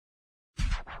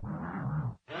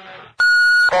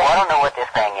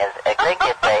I think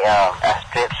it's a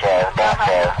strip show, dance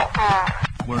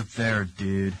show. Work there,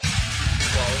 dude.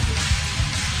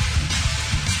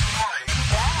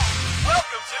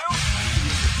 Welcome to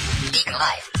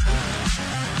DeaconLive.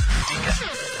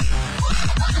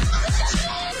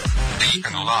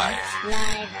 DeaconLive.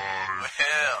 Live.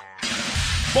 Well.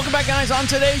 Welcome back, guys. On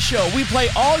today's show, we play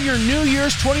all your New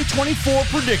Year's 2024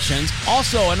 predictions.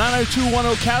 Also, a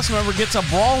 90210 cast member gets a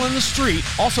brawl in the street.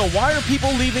 Also, why are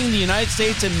people leaving the United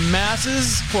States in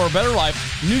masses for a better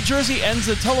life? New Jersey ends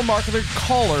the telemarketer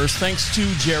callers thanks to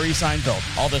Jerry Seinfeld.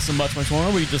 All this and much, much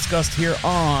more we discussed here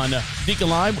on Deacon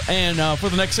Live. And for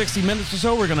the next 60 minutes or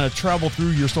so, we're going to travel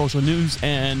through your social news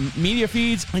and media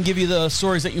feeds and give you the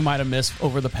stories that you might have missed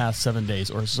over the past 7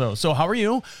 days or so. So how are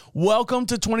you? Welcome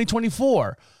to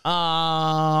 2024.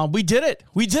 We did it.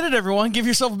 We did it, everyone. Give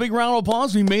yourself a big round of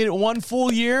applause. We made it one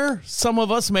full year. Some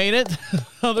of us made it.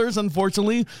 Others,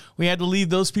 unfortunately, we had to leave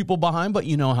those people behind, but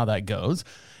you know how that goes.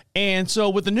 And so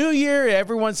with the new year,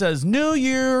 everyone says, new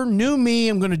year, new me.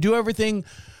 I'm going to do everything.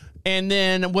 And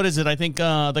then, what is it? I think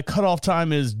the cutoff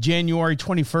time is January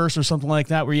 21st or something like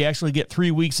that, where you actually get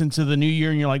 3 weeks into the new year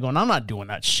and you're like going, I'm not doing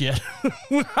that shit.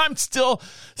 I'm still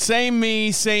same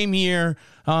me, same year.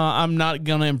 I'm not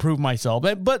going to improve myself.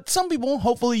 But some people,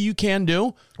 hopefully you can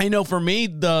do. I know for me,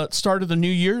 the start of the new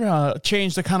year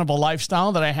changed the kind of a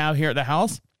lifestyle that I have here at the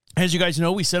house. As you guys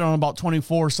know, we sit on about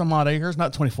 24 some odd acres.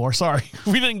 Not 24, sorry.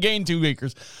 We didn't gain 2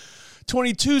 acres.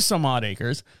 22 some odd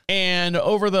acres. And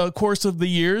over the course of the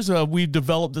years, we've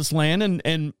developed this land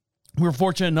and we're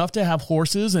fortunate enough to have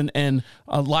horses and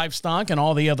livestock and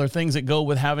all the other things that go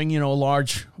with having, a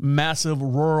large, massive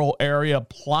rural area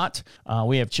plot.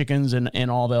 We have chickens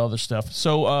and all the other stuff.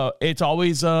 So it's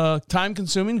always time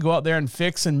consuming to go out there and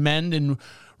fix and mend and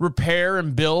repair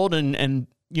and build and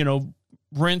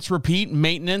rinse, repeat,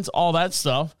 maintenance, all that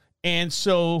stuff.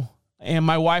 And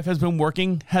my wife has been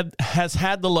working, has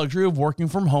had the luxury of working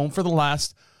from home for the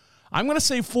last, I'm going to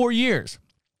say 4 years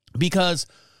because,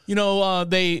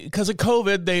 because of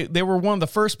COVID, they were one of the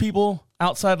first people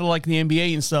outside of like the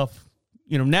NBA and stuff,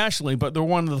 nationally, but they're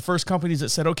one of the first companies that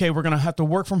said, okay, we're going to have to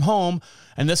work from home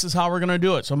and this is how we're going to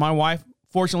do it. So my wife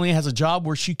fortunately has a job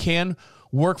where she can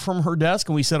work from her desk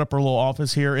and we set up her little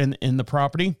office here in the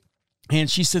property. And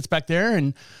she sits back there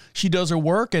and she does her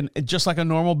work. And just like a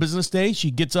normal business day, she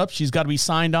gets up. She's got to be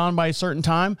signed on by a certain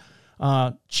time.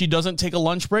 She doesn't take a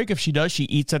lunch break. If she does, she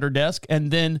eats at her desk. And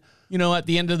then, at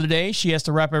the end of the day, she has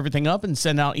to wrap everything up and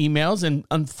send out emails. And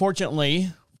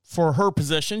unfortunately, for her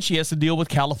position, she has to deal with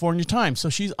California time. So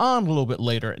she's on a little bit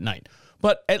later at night.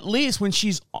 But at least when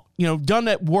she's, done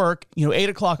at work, 8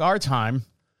 o'clock our time,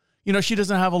 she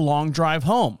doesn't have a long drive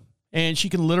home. And she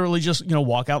can literally just,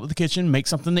 walk out to the kitchen, make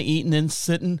something to eat, and then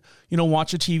sit and,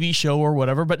 watch a TV show or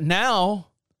whatever. But now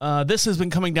this has been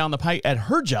coming down the pipe at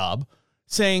her job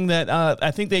saying that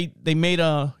I think they made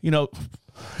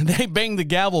they banged the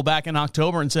gavel back in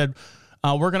October and said,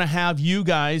 we're going to have you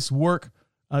guys work,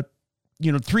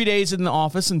 3 days in the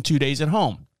office and 2 days at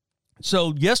home.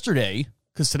 So yesterday,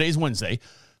 because today's Wednesday,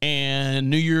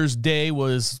 and New Year's Day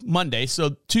was Monday.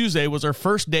 So Tuesday was her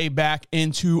first day back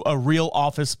into a real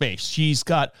office space. She's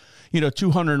got,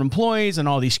 200 employees and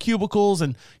all these cubicles.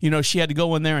 And, she had to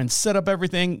go in there and set up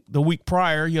everything the week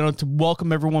prior, to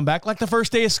welcome everyone back. Like the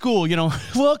first day of school,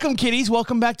 welcome kiddies,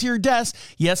 welcome back to your desk.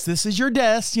 Yes, this is your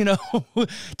desk,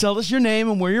 tell us your name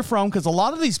and where you're from. Because a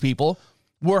lot of these people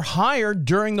were hired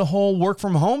during the whole work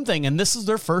from home thing. And this is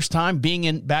their first time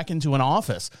being back into an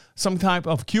office, some type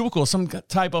of cubicle, some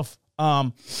type of,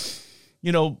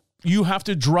 you have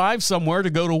to drive somewhere to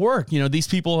go to work. These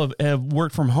people have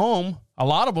worked from home. A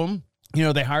lot of them,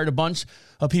 they hired a bunch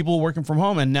of people working from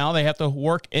home and now they have to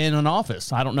work in an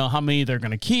office. I don't know how many they're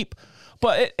going to keep,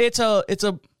 but it's a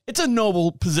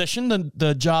noble position,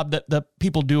 the job that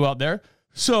people do out there.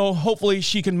 So hopefully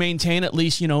she can maintain at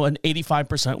least, an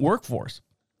 85% workforce.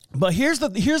 But here's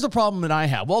the problem that I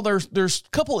have. Well, there's a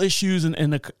couple issues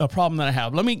and a problem that I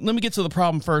have. Let me get to the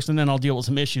problem first, and then I'll deal with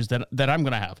some issues that I'm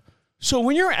going to have. So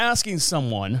when you're asking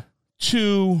someone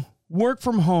to work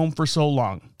from home for so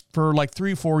long, for like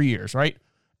 3-4 years, right?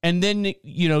 And then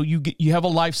you have a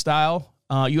lifestyle,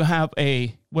 you have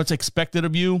what's expected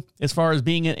of you as far as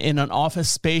being in an office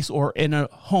space or in a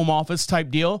home office type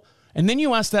deal, and then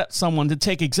you ask someone to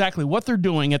take exactly what they're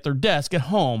doing at their desk at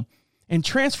home and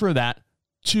transfer that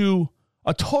to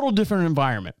a total different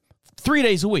environment 3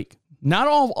 days a week. Not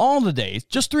all the days,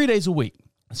 just 3 days a week.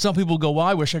 Some people go, well,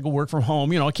 I wish I could work from home.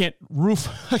 I can't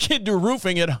do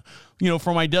roofing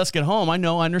from my desk at home. I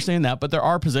know, I understand that, but there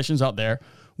are positions out there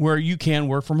where you can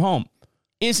work from home.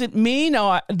 Is it me?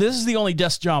 No, this is the only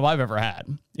desk job I've ever had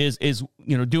is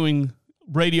doing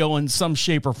radio in some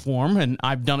shape or form, and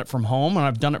I've done it from home, and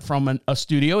I've done it from a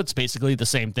studio. It's basically the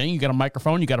same thing. You got a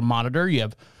microphone, you got a monitor, you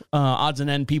have odds and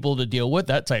end people to deal with,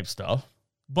 that type stuff.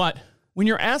 But when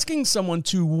you're asking someone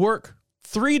to work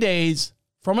 3 days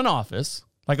from an office,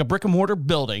 like a brick and mortar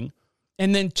building,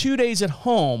 and then 2 days at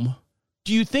home,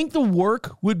 do you think the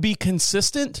work would be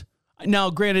consistent? Now,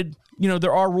 granted,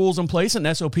 there are rules in place and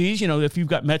SOPs. If you've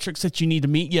got metrics that you need to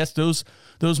meet, yes,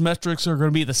 those metrics are going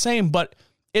to be the same, but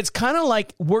it's kind of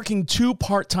like working 2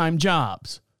 part-time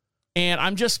jobs. And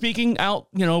I'm just speaking out,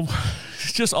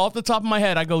 just off the top of my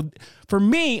head. I go, for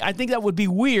me, I think that would be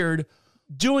weird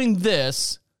doing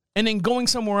this and then going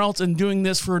somewhere else and doing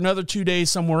this for another 2 days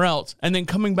somewhere else, and then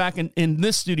coming back in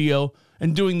this studio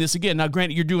and doing this again. Now,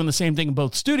 granted, you're doing the same thing in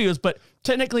both studios, but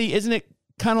technically, isn't it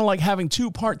kind of like having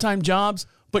 2 part-time jobs,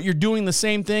 but you're doing the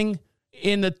same thing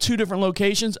in the 2 different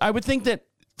locations? I would think that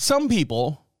some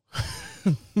people,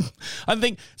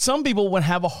 would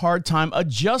have a hard time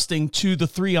adjusting to the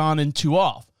 3 on and 2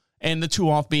 off, and the 2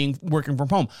 off being working from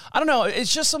home. I don't know.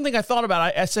 It's just something I thought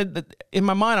about. I said that in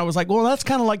my mind, I was like, well, that's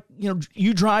kind of like,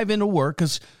 you drive into work,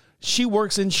 because she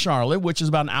works in Charlotte, which is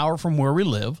about an hour from where we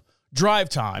live, drive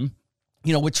time,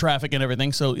 with traffic and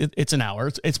everything. So it's an hour.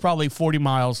 It's probably 40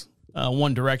 miles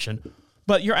one direction.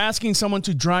 But you're asking someone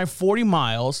to drive 40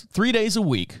 miles 3 days a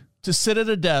week to sit at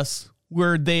a desk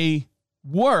where they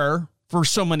were for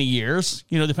so many years,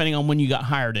 depending on when you got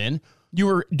hired in. You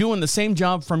were doing the same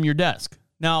job from your desk.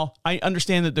 Now, I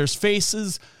understand that there's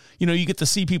faces, you get to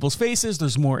see people's faces.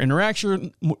 There's more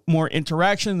interaction,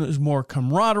 there's more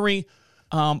camaraderie.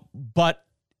 But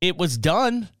it was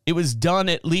done. It was done,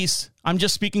 at least. I'm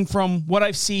just speaking from what I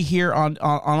see here on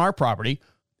our property.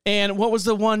 And what was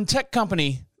the one tech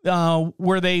company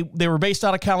where they were based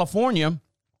out of California,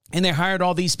 and they hired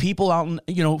all these people out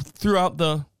throughout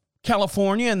the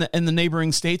California and the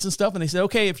neighboring states and stuff. And they said,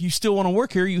 okay, if you still want to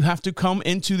work here, you have to come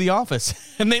into the office.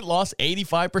 And they lost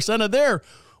 85% of their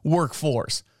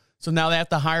workforce. So now they have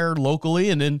to hire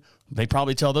locally, and then they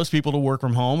probably tell those people to work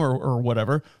from home or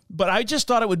whatever. But I just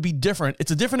thought it would be different.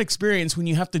 It's a different experience when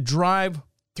you have to drive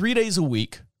 3 days a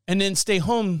week and then stay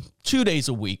home 2 days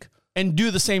a week and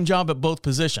do the same job at both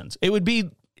positions. It would be,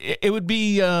 I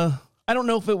don't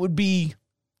know if it would be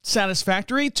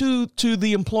satisfactory to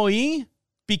the employee,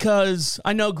 because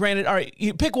I know, granted, all right,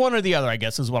 you pick one or the other, I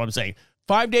guess is what I'm saying.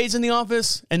 5 days in the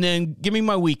office and then give me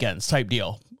my weekends type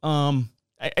deal.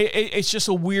 It's just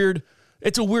a weird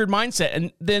mindset.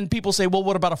 And then people say, well,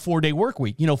 what about a 4-day work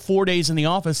week? 4 days in the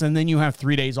office and then you have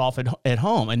 3 days off at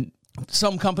home. And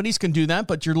some companies can do that,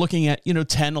 but you're looking at,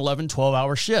 10, 11,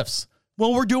 12-hour shifts.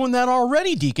 Well, we're doing that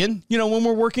already, Deacon, when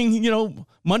we're working,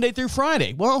 Monday through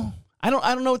Friday. Well, I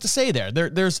don't know what to say there.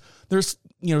 There's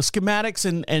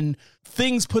schematics and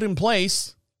things put in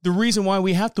place. The reason why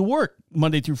we have to work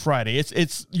Monday through Friday,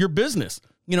 it's your business.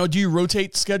 Do you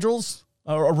rotate schedules,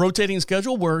 a rotating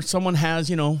schedule where someone has,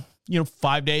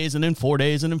 5 days and then 4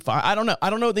 days and then 5? I don't know.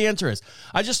 I don't know what the answer is.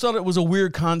 I just thought it was a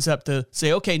weird concept to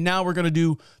say, okay, now we're going to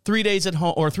do 3 days at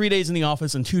home, or 3 days in the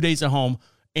office and 2 days at home.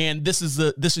 And this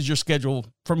is your schedule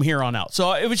from here on out.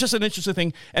 So it was just an interesting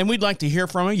thing, and we'd like to hear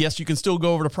from you. Yes, you can still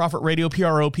go over to Prophet Radio,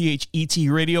 PROPHET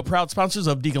Radio, proud sponsors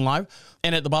of Deacon Live.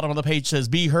 And at the bottom of the page says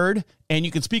 "Be Heard," and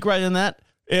you can speak right in that.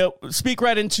 Speak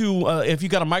right into if you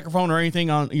got a microphone or anything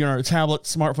on a tablet,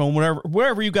 smartphone,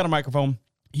 wherever you got a microphone.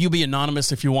 You be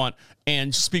anonymous if you want,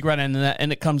 and just speak right into that,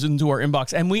 and it comes into our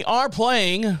inbox. And we are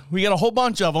playing. We got a whole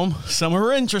bunch of them. Some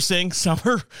are interesting. Some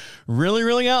are really,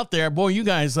 really out there. Boy, you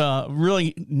guys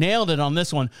really nailed it on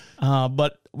this one.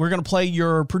 But we're going to play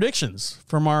your predictions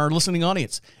from our listening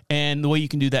audience. And the way you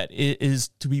can do that is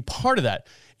to be part of that,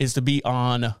 is to be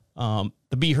on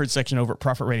the Be Heard section over at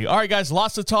Prophet Radio. All right, guys,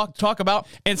 lots to talk about,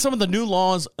 and some of the new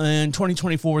laws in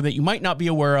 2024 that you might not be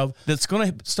aware of that's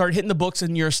going to start hitting the books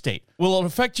in your state. Will it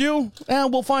affect you?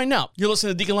 We'll find out. You're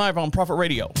listening to Deacon Live on Prophet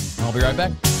Radio. I'll be right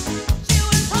back.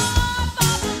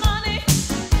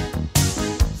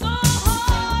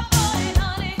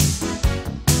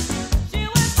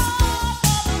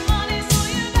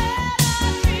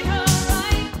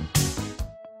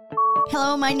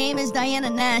 Hello, my name is Diana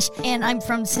Nash, and I'm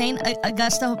from St.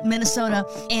 Augusta, Minnesota,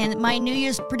 and my New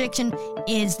Year's prediction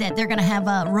is that they're going to have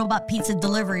robot pizza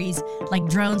deliveries, like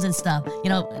drones and stuff.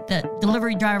 The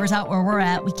delivery drivers out where we're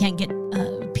at, we can't get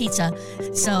pizza,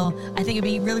 so I think it'd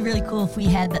be really, really cool if we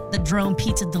had the drone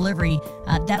pizza delivery.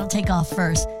 That'll take off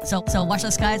first, so watch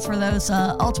us, guys, for those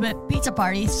ultimate pizza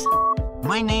parties.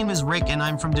 My name is Rick, and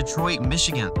I'm from Detroit,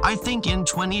 Michigan. I think in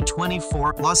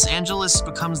 2024, Los Angeles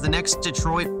becomes the next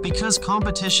Detroit because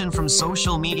competition from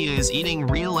social media is eating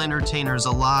real entertainers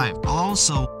alive.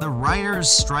 Also, The writers'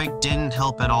 strike didn't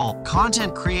help at all.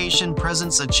 Content creation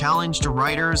presents a challenge to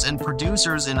writers and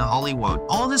producers in Hollywood.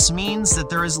 All this means that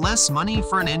there is less money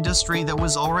for an industry that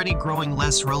was already growing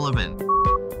less relevant.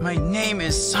 My name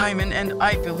is Simon, and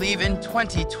I believe in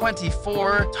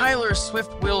 2024, Taylor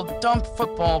Swift will dump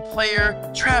football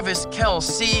player Travis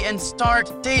Kelce and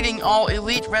start dating all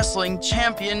Elite Wrestling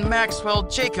champion Maxwell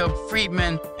Jacob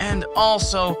Friedman. And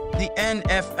also, the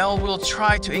NFL will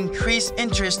try to increase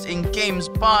interest in games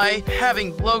by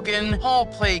having Logan Hall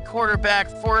play quarterback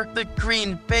for the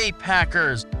Green Bay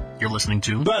Packers. You're listening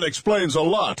to That explains a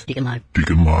lot. DeaconLive.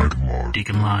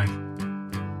 DeaconLive.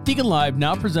 Deacon Live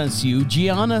now presents you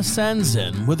Gianna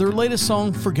Sanzin with her latest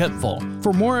song, Forgetful.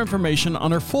 For more information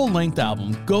on her full-length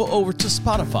album, go over to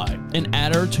Spotify and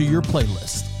add her to your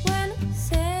playlist. When I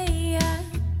say I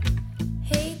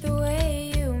hate the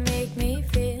way you make me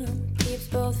feel, keeps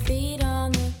both feet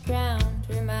on the ground,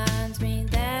 reminds me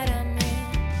that I'm real.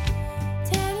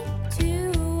 10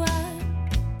 to I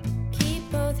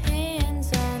keep both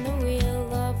hands on the wheel,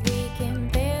 love we can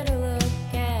bear to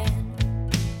look at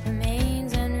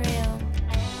remains unreal.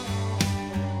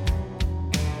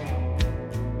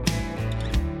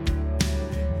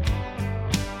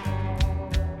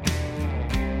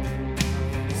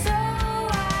 So I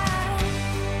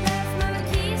left my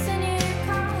keys in your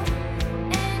car,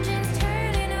 engines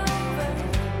turning over.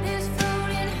 This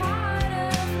floating heart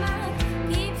of mine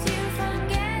keeps you from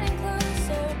getting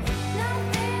closer.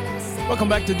 Nothing to say. Welcome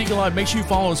back to Deacon Live. Make sure you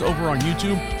follow us over on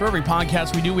YouTube. For every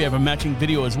podcast we do, we have a matching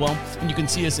video as well. And you can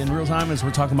see us in real time as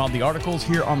we're talking about the articles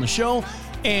here on the show.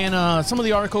 And some of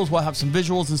the articles will have some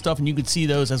visuals and stuff, and you can see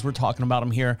those as we're talking about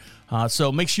them here.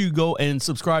 So make sure you go and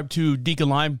subscribe to Deacon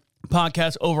Live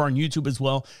podcast over on YouTube as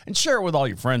well, and share it with all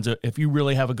your friends if you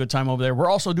really have a good time over there. We're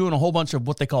also doing a whole bunch of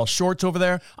what they call shorts over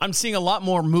there. I'm seeing a lot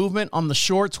more movement on the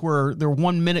shorts where they're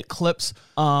 1 minute clips,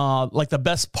 like the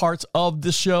best parts of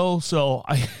the show. So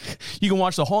you can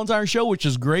watch the whole entire show, which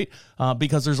is great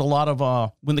because there's a lot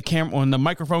of when the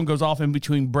microphone goes off in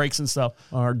between breaks and stuff,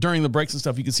 or during the breaks and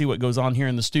stuff, you can see what goes on here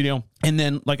in the studio. And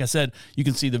then, like I said, you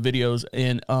can see the videos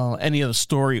and any of the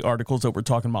story articles that we're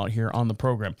talking about here on the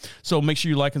program. So make sure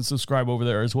you like and subscribe over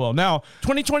there as well. Now,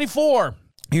 2024,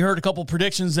 you heard a couple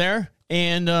predictions there,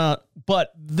 and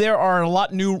but there are a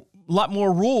lot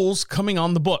more rules coming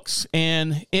on the books.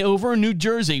 And over in New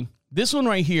Jersey, this one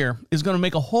right here is going to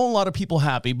make a whole lot of people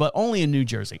happy, but only in New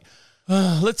Jersey.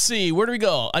 Let's see, where do we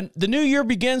go? The new year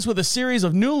begins with a series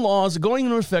of new laws going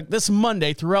into effect this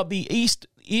Monday throughout the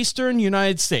eastern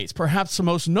United States. Perhaps the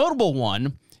most notable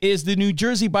one is the New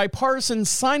Jersey bipartisan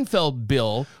Seinfeld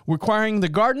bill requiring the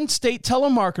Garden State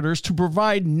telemarketers to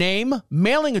provide name,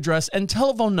 mailing address, and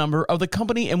telephone number of the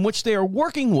company in which they are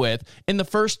working with in the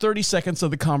first 30 seconds of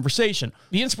the conversation.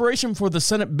 The inspiration for the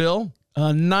Senate bill,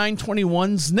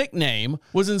 921's nickname,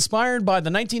 was inspired by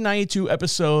the 1992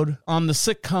 episode on the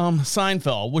sitcom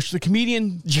Seinfeld, which the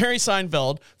comedian Jerry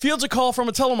Seinfeld fields a call from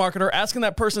a telemarketer asking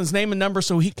that person's name and number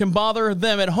so he can bother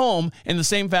them at home in the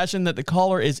same fashion that the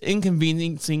caller is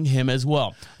inconveniencing him as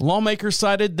well. Lawmakers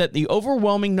cited that the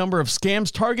overwhelming number of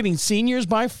scams targeting seniors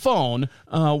by phone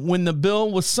when the bill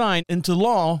was signed into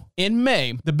law in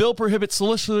May. The bill prohibits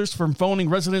solicitors from phoning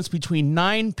residents between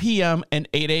 9 p.m. and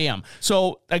 8 a.m.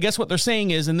 So I guess what they're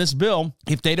saying is in this bill,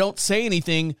 if they don't say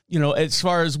anything, as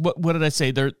far as what did I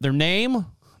say? Their name,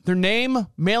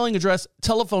 mailing address,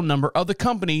 telephone number of the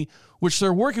company which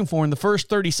they're working for in the first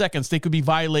 30 seconds, they could be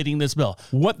violating this bill.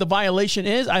 What the violation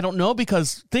is, I don't know,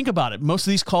 because think about it. Most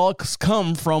of these calls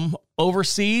come from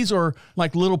overseas or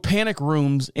like little panic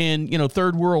rooms in,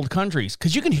 third world countries,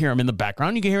 because you can hear them in the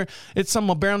background. You can hear it's some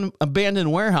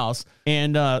abandoned warehouse,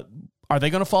 and are they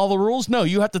going to follow the rules? No,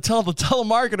 you have to tell the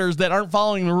telemarketers that aren't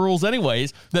following the rules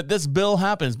anyways that this bill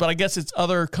happens. But I guess it's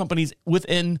other companies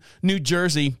within New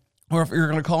Jersey, or if you're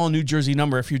going to call a New Jersey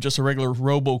number, if you're just a regular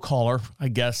robocaller, I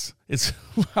guess it's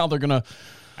how they're going to,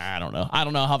 I don't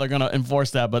know how they're going to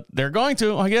enforce that, but they're going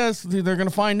to, I guess they're going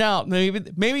to find out.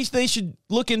 Maybe they should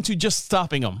look into just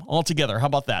stopping them altogether. How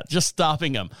about that? Just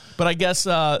stopping them. But I guess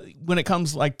when it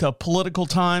comes like to political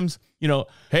times,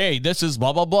 hey, this is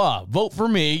blah, blah, blah. Vote for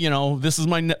me. This is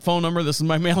my phone number. This is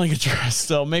my mailing address.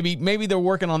 So maybe they're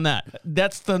working on that.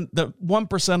 That's the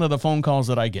 1% of the phone calls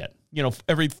that I get,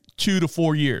 every 2 to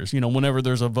 4 years, whenever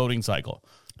there's a voting cycle.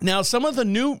 Now, some of the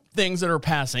new things that are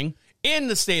passing in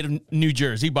the state of New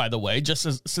Jersey, by the way,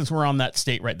 since we're on that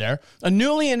state right there. A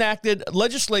newly enacted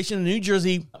legislation in New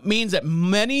Jersey means that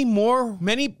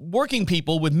many working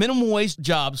people with minimum wage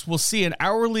jobs will see an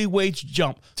hourly wage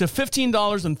jump to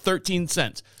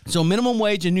 $15.13. So minimum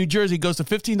wage in New Jersey goes to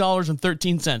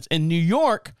 $15.13. In New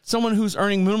York, someone who's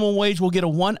earning minimum wage will get a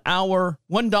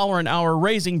 $1 an hour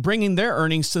raising, bringing their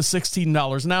earnings to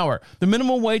 $16 an hour. The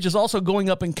minimum wage is also going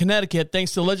up in Connecticut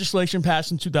thanks to legislation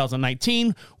passed in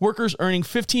 2019. Workers earning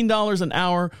 $15 an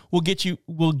hour will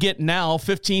get now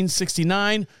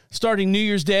 $15.69 starting New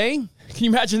Year's Day. Can you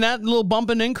imagine that little bump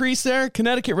and increase there?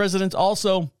 Connecticut residents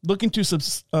also looking to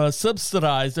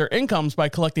subsidize their incomes by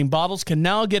collecting bottles can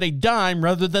now get a dime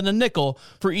rather than a nickel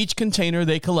for each container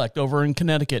they collect over in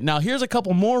Connecticut. Now, here's a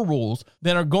couple more rules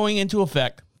that are going into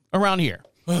effect around here.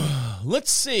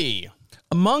 Let's see.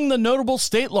 Among the notable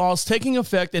state laws taking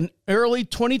effect in early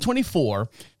 2024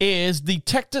 is the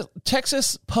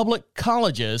Texas public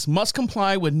colleges must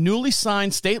comply with newly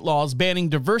signed state laws banning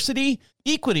diversity,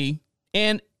 equity,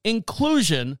 and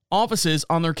inclusion offices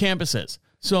on their campuses.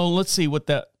 So let's see what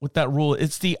that rule is.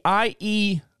 It's the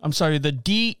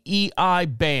DEI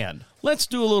ban. Let's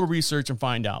do a little research and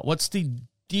find out. What's the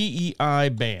DEI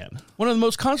ban? One of the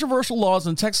most controversial laws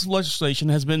in Texas legislation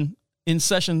has been in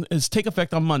session is take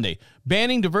effect on Monday,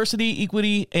 banning diversity,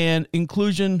 equity, and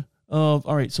inclusion of.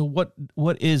 All right, so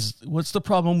what's the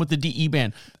problem with the DE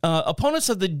ban? Opponents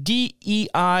of the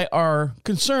DEI are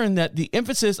concerned that the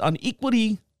emphasis on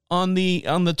equity on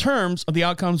the terms of the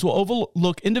outcomes will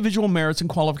overlook individual merits and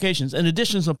qualifications. In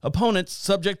addition, some opponents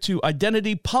subject to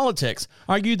identity politics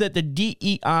argue that the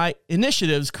DEI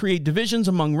initiatives create divisions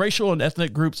among racial and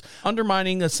ethnic groups,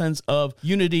 undermining a sense of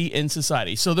unity in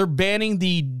society. So they're banning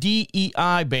the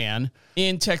DEI ban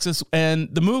in Texas,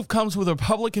 and the move comes with a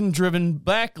Republican-driven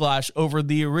backlash over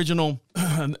the original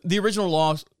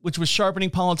laws, which was sharpening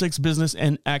politics, business,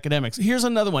 and academics. Here's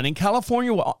another one. In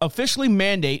California, will officially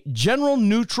mandate general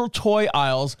neutral toy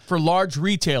aisles for large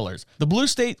retailers. The blue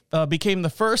state became the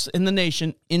first in the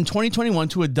nation in 2021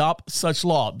 to adopt such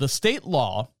law. The state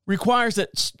law requires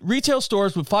that retail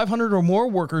stores with 500 or more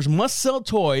workers must sell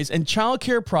toys and child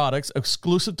care products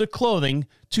exclusive to clothing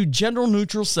to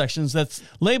gender-neutral sections that's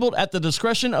labeled at the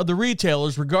discretion of the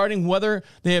retailers regarding whether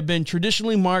they have been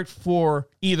traditionally marked for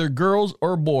either girls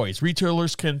or boys.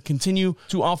 Retailers can continue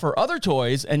to offer other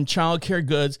toys and child care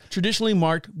goods traditionally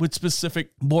marked with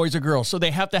specific boys or girls. So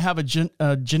they have to have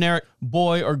a generic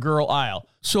boy or girl aisle.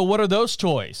 So what are those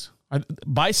toys?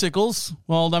 Bicycles.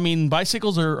 Well, I mean,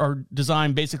 bicycles are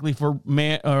designed basically for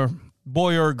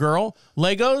boy or girl.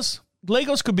 Legos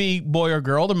could be boy or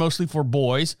girl. They're mostly for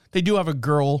boys. They do have a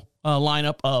girl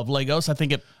lineup of Legos. I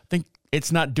think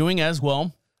it's not doing as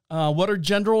well. What are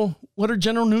gender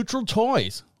neutral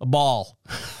toys? A ball.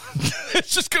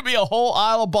 It's just gonna be a whole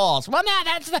aisle of balls. Well,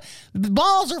 no, the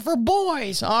balls are for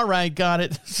boys. All right, got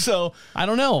it. So I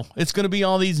don't know. It's gonna be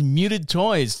all these muted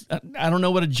toys. I don't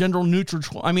know what a gender neutral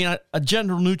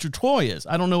toy is.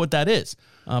 I don't know what that is.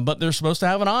 But they're supposed to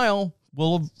have an aisle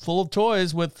full of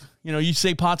toys with, you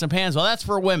say pots and pans. Well, that's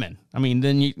for women. I mean,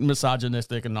 then you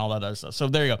misogynistic and all that other stuff. So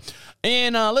there you go.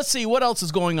 And let's see what else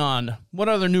is going on. What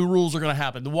other new rules are going to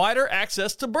happen? The wider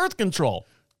access to birth control.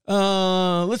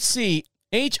 Let's see.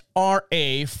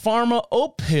 HRA Pharma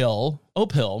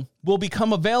Opill will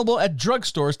become available at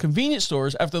drugstores, convenience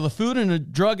stores, after the Food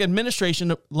and Drug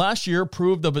Administration last year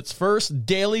approved of its first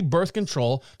daily birth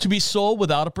control to be sold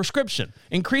without a prescription.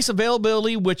 Increased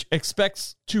availability, which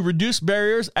expects to reduce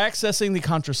barriers accessing the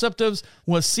contraceptives,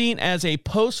 was seen as a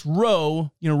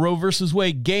post-Roe, Roe versus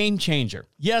Wade game changer.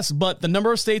 Yes, but the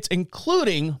number of states,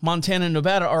 including Montana and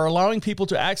Nevada, are allowing people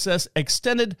to access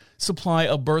extended supply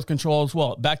of birth control as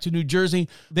well. Back to New Jersey,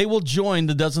 they will join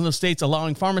the dozen of states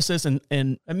allowing pharmacists and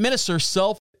administer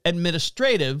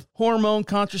self-administrative hormone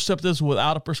contraceptives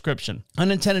without a prescription.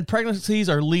 Unintended pregnancies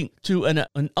are linked to an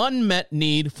unmet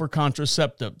need for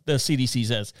contraceptive, the CDC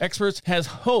says. Experts has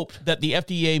hoped that the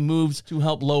FDA moves to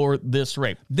help lower this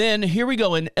rate. Then here we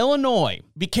go. In Illinois,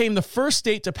 became the first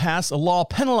state to pass a law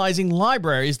penalizing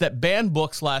libraries that banned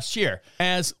books last year,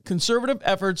 as conservative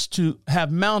efforts to have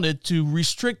mounted to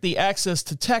restrict the access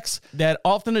to texts that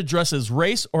often addresses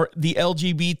race or the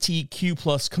LGBTQ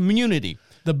plus community.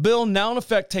 The bill now in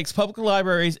effect takes public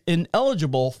libraries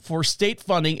ineligible for state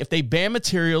funding if they ban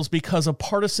materials because of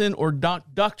partisan or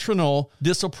doctrinal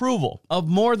disapproval. Of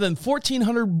more than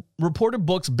 1,400 reported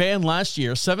books banned last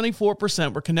year,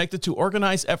 74% were connected to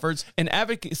organized efforts and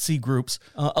advocacy groups,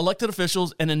 elected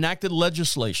officials, and enacted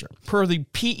legislation. Per the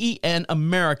PEN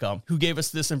America, who gave us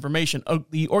this information,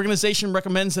 the organization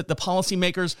recommends that the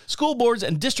policymakers, school boards,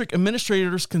 and district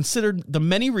administrators consider the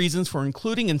many reasons for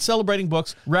including and celebrating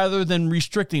books rather than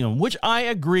restricting them, which I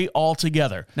agree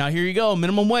altogether. Now, here you go.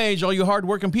 Minimum wage, all you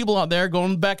hardworking people out there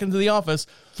going back into the office.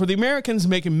 For the Americans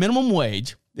making minimum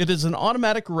wage, it is an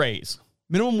automatic raise.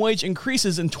 Minimum wage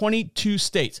increases in 22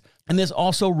 states, and this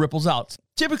also ripples out.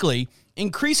 Typically,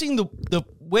 increasing the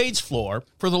wage floor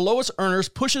for the lowest earners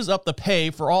pushes up the pay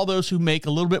for all those who make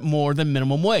a little bit more than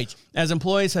minimum wage, as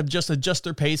employees have just adjusted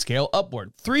their pay scale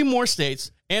upward. 3 more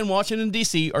states and Washington,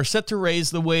 D.C. are set to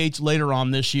raise the wage later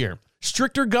on this year.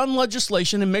 Stricter gun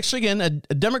legislation in Michigan, a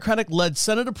Democratic-led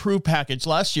Senate-approved package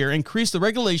last year, increased the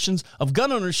regulations of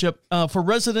gun ownership for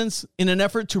residents in an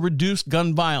effort to reduce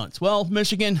gun violence. Well,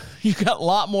 Michigan, you got a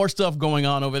lot more stuff going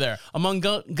on over there. Among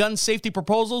gun safety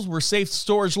proposals were safe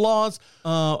storage laws,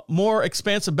 more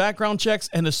expansive background checks,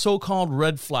 and a so-called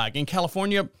red flag. In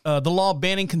California, the law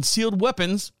banning concealed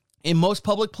weapons in most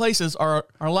public places are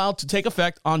allowed to take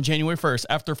effect on January 1st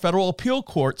after federal appeal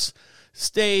courts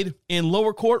stayed in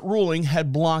lower court ruling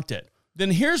had blocked it.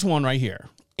 Then here's one right here.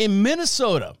 In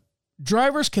Minnesota,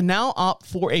 drivers can now opt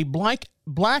for a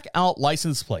blackout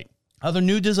license plate. Other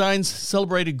new designs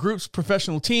celebrated groups,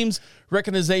 professional teams,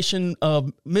 recognition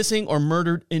of missing or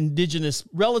murdered indigenous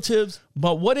relatives.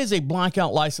 But what is a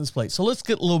blackout license plate? So let's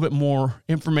get a little bit more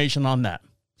information on that.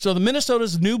 So the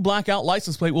Minnesota's new blackout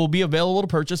license plate will be available to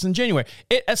purchase in January.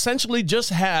 It essentially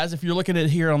just has, if you're looking at it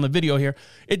here on the video here,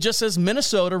 it just says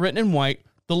Minnesota written in white,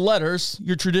 the letters,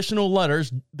 your traditional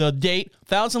letters, the date,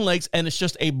 1,000 Lakes, and it's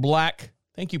just a black,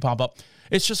 thank you, pop-up.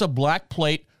 It's just a black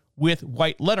plate with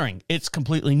white lettering. It's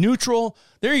completely neutral.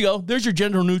 There you go. There's your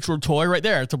gender neutral toy right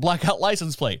there. It's a blackout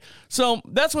license plate. So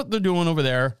that's what they're doing over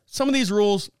there. Some of these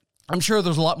rules, I'm sure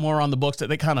there's a lot more on the books that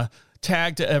they kind of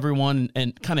tag to everyone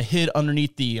and kind of hid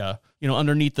underneath the,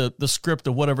 underneath the script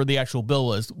of whatever the actual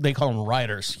bill is. They call them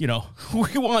riders.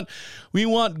 We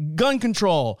want gun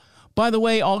control. By the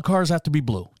way, all cars have to be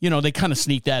blue. They kind of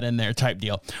sneak that in there type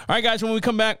deal. All right, guys, when we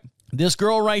come back, this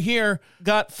girl right here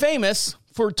got famous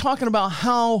for talking about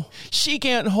how she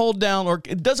can't hold down or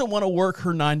doesn't want to work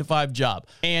her 9-to-5 job.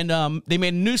 And they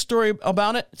made a news story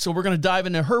about it, so we're going to dive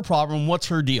into her problem. What's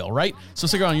her deal, right? So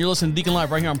stick around. You're listening to Deacon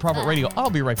Live right here on Prophet Radio. I'll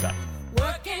be right back.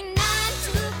 Working 9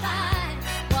 to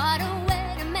 5, what a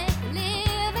way to make a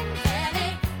living,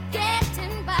 barely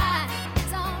getting by.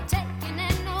 It's all taking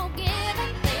and no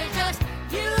giving. They just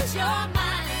use your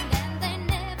mind and they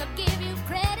never give you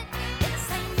credit. It's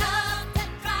enough to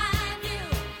drive you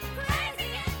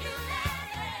crazy and you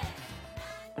let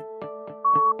it.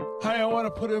 Hi, I want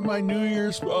to put in my New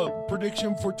Year's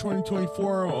prediction for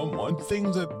 2024 on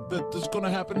things that is going to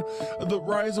happen. The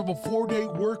rise of a 4-day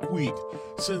work week.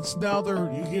 Since now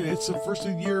it's the first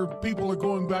of the year, people are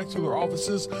going back to their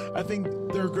offices. I think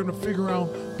they're going to figure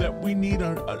out that we need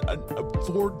a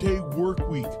 4-day work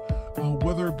week,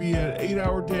 whether it be an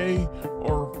 8-hour day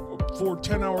or 4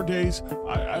 10-hour days.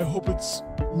 I hope it's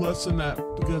less than that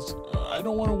because I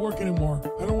don't want to work anymore.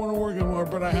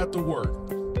 But I have to work.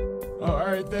 All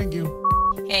right, thank you.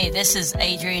 Hey, this is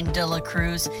Adrian De La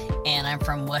Cruz, and I'm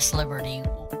from West Liberty,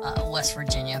 West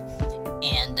Virginia.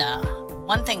 And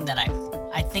one thing that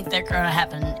I think they're going to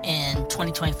happen in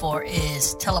 2024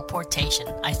 is teleportation.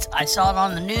 I saw it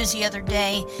on the news the other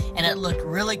day, and it looked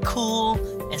really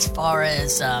cool as far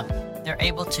as they're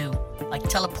able to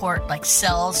teleport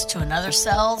cells to another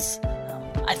cells.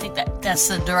 I think that's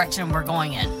the direction we're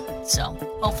going in. So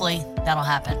hopefully that'll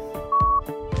happen.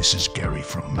 This is Gary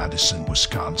from Madison,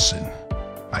 Wisconsin.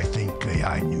 I think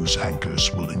AI news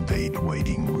anchors will invade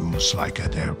waiting rooms like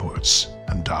at airports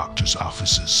and doctors'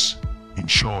 offices. In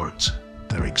short,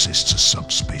 there exists a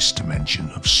subspace dimension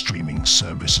of streaming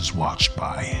services watched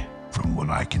by, from what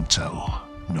I can tell,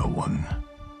 no one.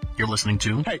 You're listening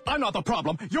to Hey, I'm not the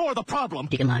problem. You're the problem.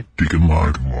 Deacon Live. Deacon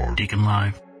Live. Deacon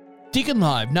Live. Deacon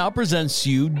Live now presents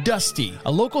you Dusty,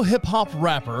 a local hip-hop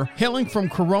rapper hailing from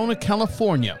Corona,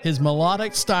 California. His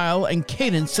melodic style and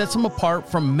cadence sets him apart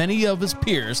from many of his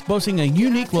peers, boasting a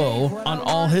unique flow on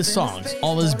all his songs.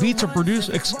 All his beats are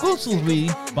produced exclusively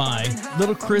by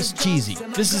Little Chris Cheesy.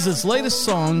 This is his latest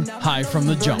song, High from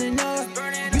the Jump.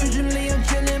 Usually I'm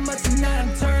chilling, but tonight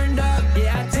I'm turned up.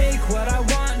 Yeah, I take what I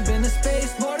want, been to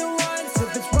space more than once.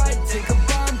 If it's right, take a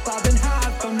bump. I've been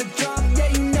high from the jump, yeah,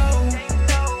 you know.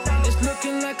 It's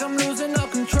looking like I'm losing all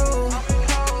control.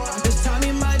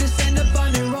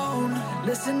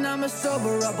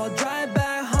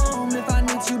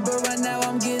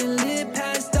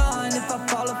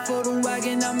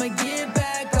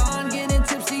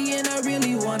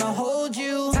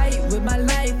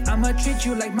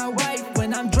 treat you like my wife.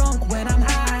 When I'm drunk, when I'm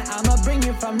high, I'ma bring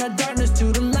you from the darkness to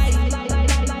the light.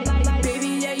 Baby,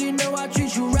 yeah, you know I'll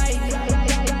treat you right.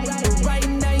 But right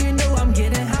now, you know I'm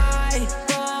getting high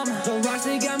from the rocks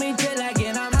that got me till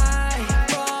again. I'm high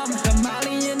from the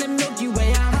Molly and the Milky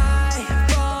Way. I'm high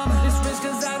from this risk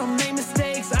 'cause I don't make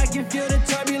mistakes. I can feel the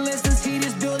turbulence and see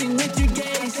this building with your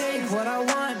gaze. Take what I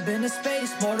want, been to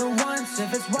space more than once.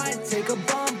 If it's right, take a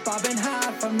bump. I've been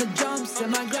high from the jumps,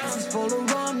 and my glass is full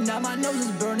of rum. Now my nose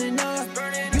is burning up.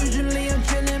 Usually I'm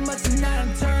chilling, but tonight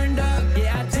I'm turned up.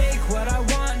 Yeah, I take what I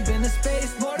want, been to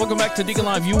space more than Welcome back to Deacon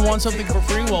Live. You want something for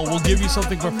free? Well, we'll give you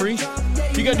something for free.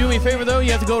 You got to do me a favor, though.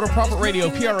 You have to go to Prophet Radio,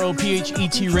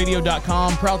 PROPHET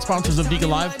radio.com. Proud sponsors of Deacon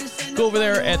Live. Go over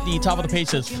there at the top of the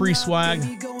page that says free swag.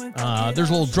 There's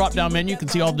a little drop-down menu. You can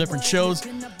see all the different shows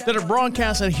that are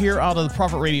broadcasted here out of the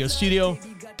Prophet Radio studio.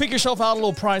 Pick yourself out a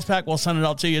little prize pack. We'll send it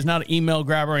out to you. It's not an email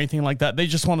grab or anything like that. They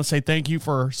just want to say thank you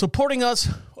for supporting us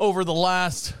over the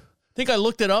last, I think I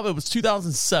looked it up. It was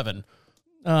 2007.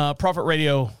 Prophet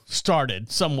Radio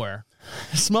started somewhere.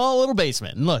 Small little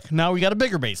basement. And look, now we got a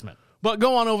bigger basement. But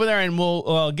go on over there and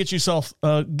we'll get yourself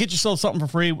something for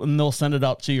free, and they'll send it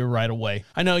out to you right away.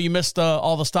 I know you missed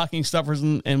all the stocking stuffers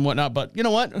and whatnot, but you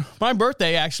know what? My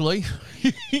birthday, actually,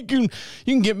 you can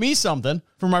get me something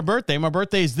for my birthday. My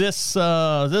birthday is this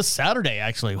Saturday,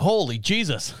 actually. Holy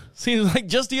Jesus! Seems like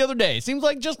just the other day. Seems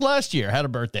like just last year I had a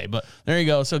birthday, but there you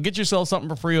go. So get yourself something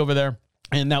for free over there,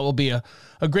 and that will be a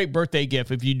great birthday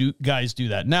gift if you guys do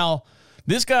that. Now,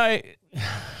 this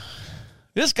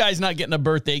guy's not getting a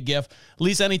birthday gift, at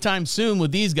least anytime soon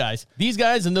with these guys. These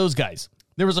guys and those guys.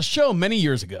 There was a show many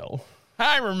years ago,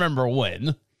 I remember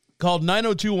when, called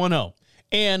 90210.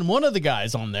 And one of the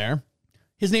guys on there,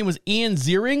 his name was Ian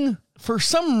Ziering. For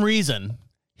some reason,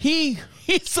 he's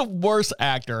the worst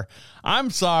actor. I'm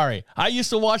sorry. I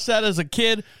used to watch that as a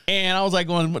kid, and I was like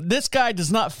going, this guy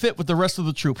does not fit with the rest of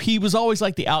the troupe. He was always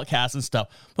like the outcast and stuff.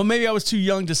 But maybe I was too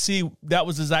young to see that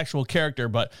was his actual character.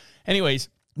 But anyways,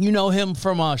 you know him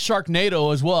from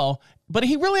Sharknado as well, but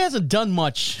he really hasn't done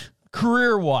much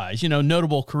career-wise,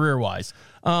 notable career-wise,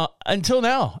 until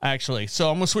now, actually. So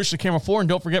I'm going to switch to camera 4, and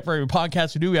don't forget, for every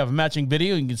podcast we do, we have a matching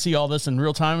video. You can see all this in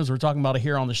real time as we're talking about it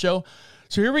here on the show.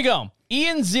 So here we go.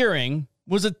 Ian Ziering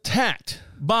was attacked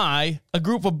by a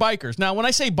group of bikers. Now, when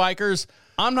I say bikers,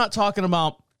 I'm not talking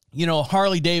about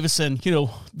Harley Davidson, the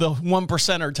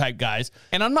 1%er type guys.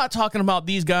 And I'm not talking about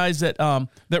these guys that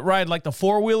ride like the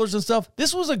four-wheelers and stuff.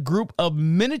 This was a group of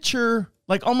miniature,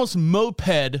 like almost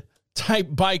moped type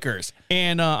bikers.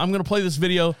 And I'm going to play this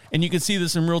video, and you can see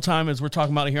this in real time as we're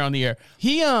talking about it here on the air.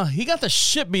 He got the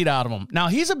shit beat out of him. Now,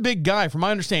 he's a big guy from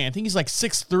my understanding. I think he's like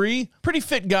 6'3", pretty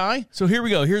fit guy. So here we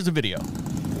go. Here's the video.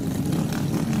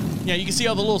 Yeah, you can see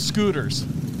all the little scooters.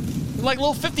 They're like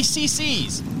little 50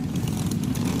 cc's.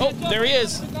 Oh, there he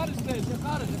is.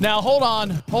 Now hold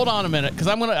on a minute, because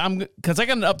I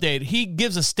got an update. He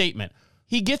gives a statement.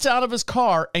 He gets out of his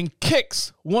car and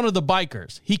kicks one of the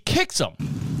bikers. He kicks him.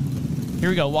 Here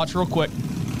we go. Watch real quick.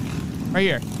 Right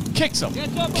here. Kicks him.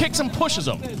 Kicks him, pushes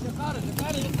him.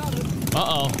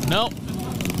 Uh-oh. Nope.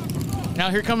 Now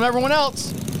here comes everyone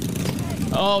else.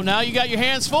 Oh, now you got your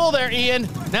hands full there, Ian.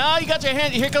 Now you got your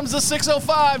hand. Here comes the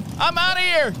 605. I'm out of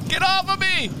here. Get off of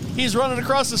me. He's running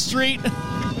across the street.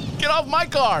 Get off my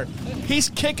car. He's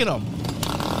kicking him.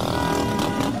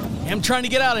 I'm trying to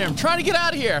get out of here. I'm trying to get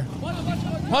out of here.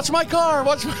 Watch my car.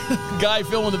 Watch my guy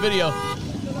filming the video.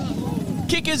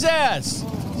 Kick his ass.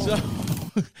 So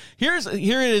here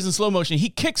it is in slow motion. He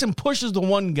kicks and pushes the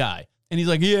one guy. And he's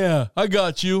like, yeah, I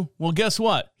got you. Well, guess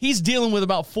what? He's dealing with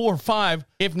about 4 or 5,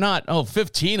 if not,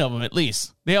 15 of them at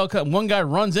least. They all cut. One guy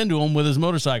runs into him with his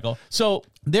motorcycle. So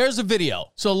there's a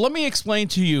video. So let me explain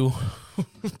to you.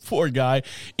 Poor guy.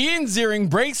 Ian Ziering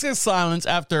breaks his silence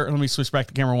after, let me switch back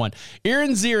to camera 1.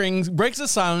 Ian Ziering breaks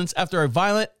his silence after a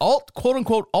violent,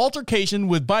 quote-unquote, altercation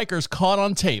with bikers caught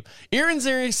on tape. Ian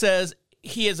Ziering says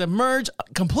he has emerged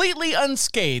completely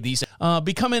unscathed, he said,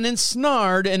 becoming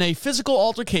ensnared in a physical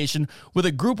altercation with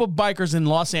a group of bikers in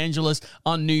Los Angeles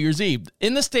on New Year's Eve.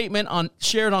 In the statement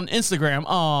shared on Instagram,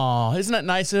 isn't that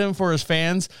nice of him for his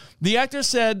fans? The actor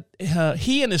said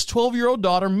he and his 12-year-old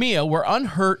daughter, Mia, were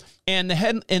unhurt in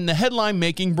the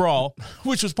headline-making brawl,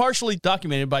 which was partially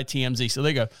documented by TMZ. So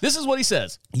there you go. This is what he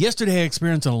says. Yesterday, I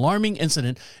experienced an alarming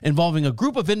incident involving a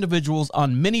group of individuals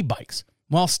on mini bikes.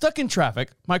 While stuck in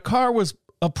traffic, my car was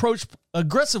approached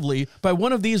aggressively by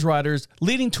one of these riders,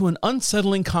 leading to an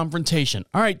unsettling confrontation.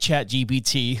 All right,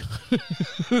 ChatGPT.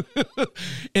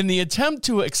 In the attempt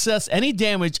to assess any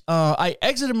damage, I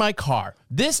exited my car.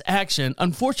 This action,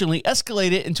 unfortunately,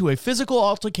 escalated into a physical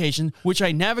altercation, which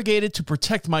I navigated to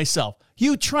protect myself.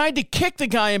 You tried to kick the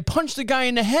guy and punch the guy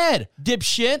in the head,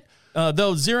 dipshit.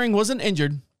 Though Ziering wasn't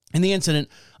injured in the incident,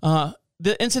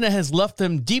 the incident has left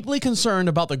them deeply concerned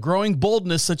about the growing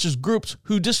boldness such as groups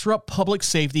who disrupt public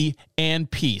safety and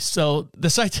peace. So the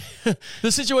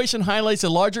situation highlights a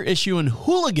larger issue in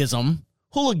hooliganism.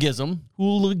 Let's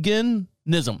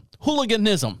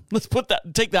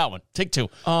take that one. Take two.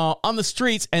 On the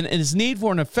streets and its need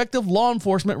for an effective law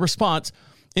enforcement response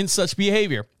in such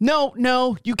behavior.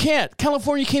 No, you can't.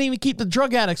 California can't even keep the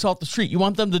drug addicts off the street. You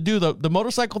want them to do the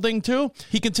motorcycle thing too?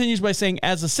 He continues by saying,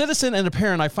 as a citizen and a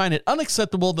parent, I find it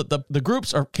unacceptable that the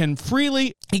groups can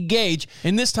freely engage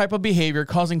in this type of behavior,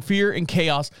 causing fear and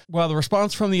chaos, while the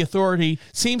response from the authority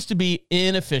seems to be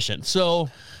inefficient. So,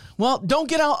 well, don't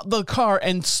get out the car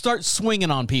and start swinging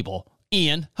on people,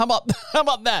 Ian. How about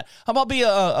that? How about be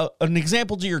an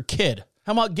example to your kid?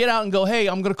 How about get out and go, hey,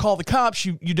 I'm going to call the cops.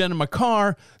 You dented my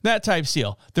car, that type of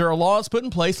deal. There are laws put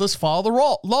in place. Let's follow the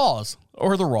laws.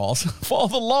 Follow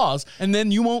the laws. And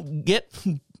then you won't get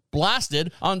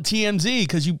blasted on TMZ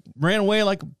because you ran away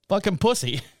like a fucking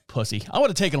pussy. I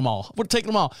would have taken them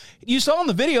all. You saw in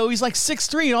the video, he's like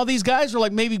 6'3", and all these guys are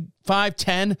like maybe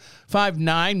 5'10",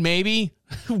 5'9", maybe,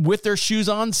 with their shoes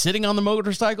on, sitting on the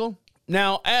motorcycle.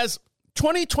 Now, as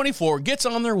 2024 gets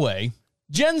on their way,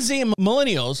 Gen Z and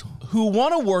millennials who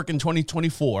want to work in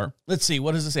 2024, let's see,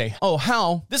 what does it say?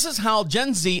 This is how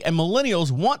Gen Z and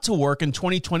millennials want to work in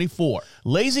 2024.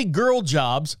 Lazy girl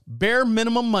jobs, bare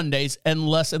minimum Mondays, and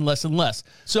less and less and less.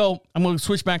 So I'm going to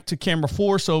switch back to camera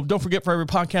 4. So don't forget, for every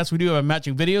podcast, we do have a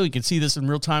matching video. You can see this in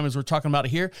real time as we're talking about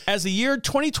it here. As the year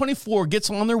 2024 gets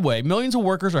on their way, millions of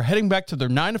workers are heading back to their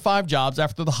 9-to-5 jobs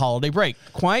after the holiday break.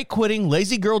 Quiet quitting,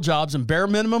 lazy girl jobs, and bare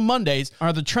minimum Mondays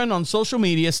are the trend on social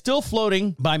media, still floating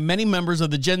by many members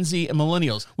of the Gen Z and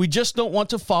millennials. We just don't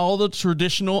want to follow the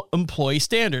traditional employee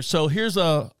standards. So here's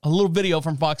a little video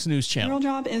from Fox News Channel.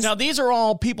 Now, these are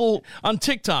all people on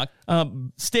TikTok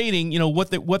stating, what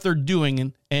they're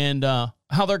doing and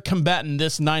how they're combating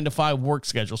this 9-to-5 work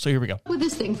schedule. So here we go. With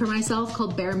this thing for myself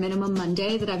called Bare Minimum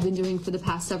Monday that I've been doing for the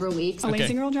past several weeks. A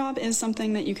lazy girl job is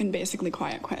something that you can basically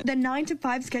quiet quit. The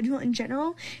 9-to-5 schedule in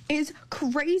general is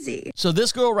crazy. So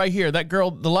this girl right here, that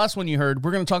girl, the last one you heard,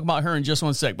 we're going to talk about her in just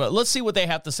one sec, but let's see what they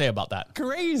have to say about that.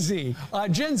 Crazy.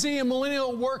 Gen Z and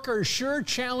millennial workers sure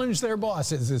challenged their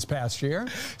bosses this past year.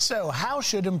 So how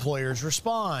should employers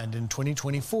respond in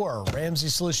 2024? Ramsey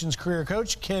Solutions career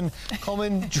coach Ken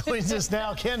Coleman joins us now.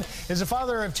 Ken is a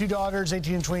father of 2 daughters,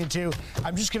 18 and 22.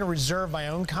 I'm just going to reserve my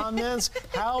own comments.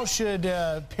 How should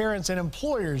parents and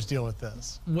employers deal with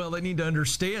this? Well, they need to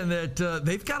understand that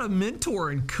they've got to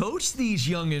mentor and coach these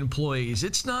young employees.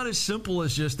 It's not as simple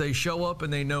as just they show up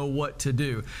and they know what to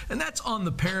do. And that's on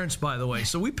the parents, by the way.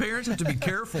 So we parents have to be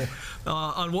careful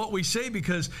on what we say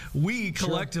because we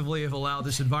collectively have allowed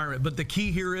this environment. But the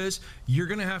key here is you're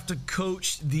going to have to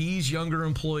coach these younger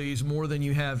employees more than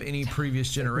you have any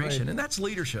previous generation. Right. And that's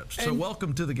leadership. So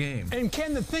welcome to the game. And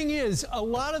Ken, the thing is, a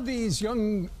lot of these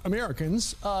young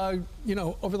Americans, over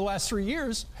the last 3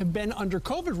 years have been under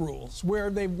COVID rules where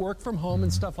they've worked from home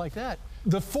and stuff like that.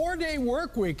 The 4-day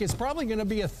work week is probably going to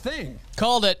be a thing.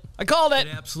 Called it. I called it.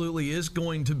 It absolutely is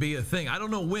going to be a thing. I don't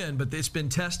know when, but it's been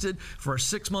tested for a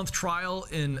 6-month trial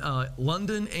in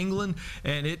London, England,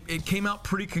 and it came out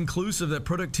pretty conclusive that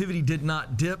productivity did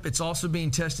not dip. It's also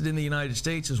being tested in the United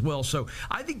States as well. So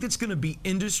I think that's going to be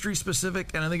industry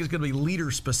specific, and I think it's going to be leader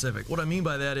specific. What I mean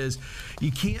by that is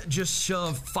you can't just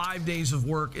shove 5 days of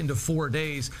work into 4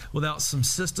 days without some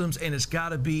systems, and it's got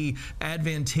to be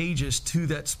advantageous to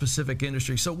that specific industry.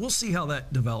 So we'll see how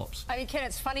that develops. I mean, Ken,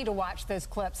 it's funny to watch those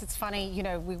clips. It's funny,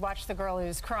 we watched the girl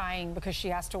who's crying because she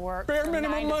has to work. Bare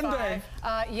minimum Monday.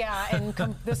 And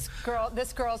this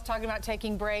girl's talking about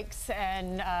taking breaks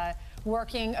and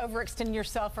working, overextending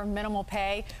yourself for minimal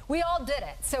pay. We all did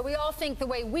it. So we all think the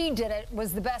way we did it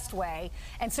was the best way.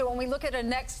 And so when we look at the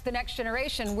next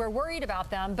generation, we're worried about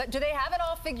them. But do they have it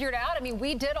all figured out? I mean,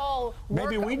 we did all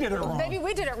work. Maybe we did it wrong. Maybe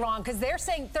we did it wrong because they're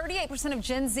saying 38% of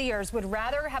Gen Zers would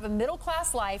rather have a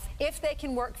middle-class life if they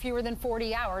can work fewer than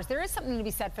 40 hours. There is something to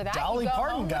be said for that. Dolly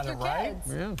Parton got it right.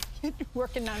 Yeah.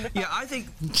 Working 9 to 5. Yeah, I think.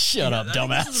 Shut up,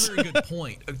 dumbass. This is a very good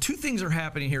point. 2 things are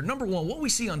happening here. Number one, what we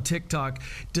see on TikTok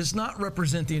does not not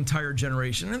represent the entire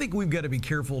generation. And I think we've got to be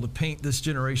careful to paint this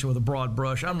generation with a broad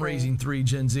brush. I'm raising 3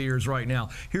 Gen Zers right now.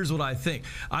 Here's what I think.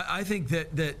 I think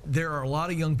that there are a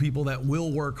lot of young people that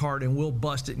will work hard and will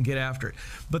bust it and get after it.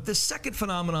 But the second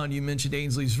phenomenon you mentioned,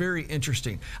 Ainsley, is very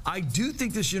interesting. I do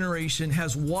think this generation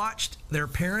has watched their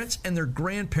parents and their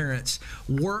grandparents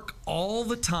work all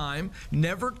the time,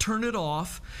 never turn it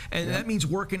off, and that means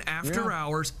working after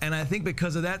hours. And I think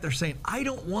because of that, they're saying, I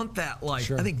don't want that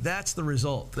life. I think that's the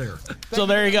result there. So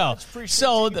there you go.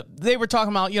 So they were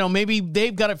talking about, maybe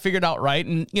they've got it figured out right.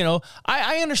 And,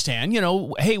 I understand,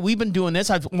 hey, we've been doing this.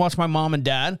 I've watched my mom and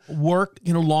dad work,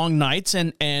 long nights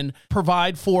and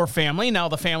provide for family. Now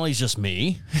the family's just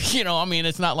me.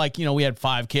 It's not like, we had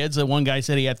 5 kids. The one guy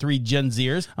said he had 3 Gen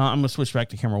Zers. I'm going to switch back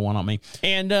to camera 1 on me.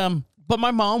 And, but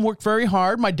my mom worked very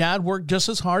hard. My dad worked just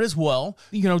as hard as well.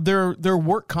 Their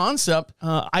work concept,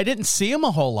 I didn't see them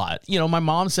a whole lot. My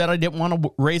mom said I didn't want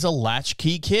to raise a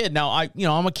latchkey kid. Now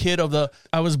I'm a kid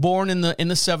I was born in the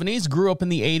 70s, grew up in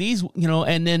the 80s,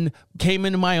 and then came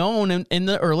into my own in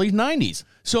the early 90s.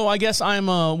 So I guess I'm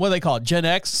what do they call it, Gen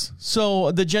X.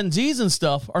 So the Gen Zs and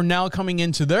stuff are now coming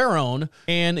into their own,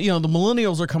 and the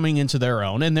millennials are coming into their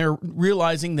own, and they're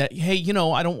realizing that, hey,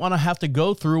 I don't want to have to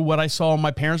go through what I saw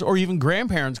my parents or even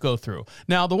grandparents go through.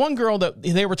 Now the one girl that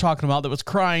they were talking about that was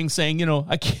crying, saying,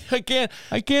 I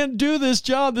can't do this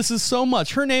job. This is so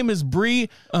much. Her name is Brielle.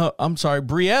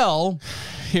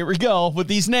 Here we go with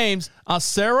these names.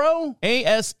 Asero,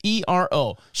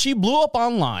 Asero. She blew up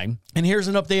online, and here's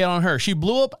an update on her. She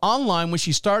blew up online when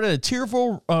she started a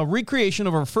tearful recreation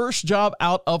of her first job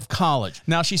out of college.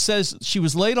 Now, she says she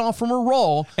was laid off from her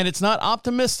role, and it's not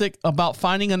optimistic about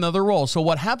finding another role. So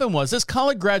what happened was this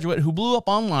college graduate who blew up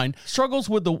online struggles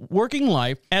with the working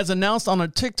life, as announced on a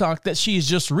TikTok that she's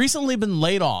just recently been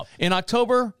laid off. In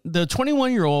October, the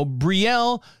 21-year-old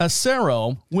Brielle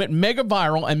Asero went mega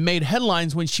viral and made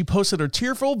headlines when she posted her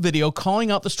tearful video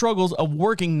calling out the struggles of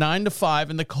working 9 to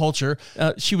 5 in the culture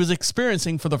she was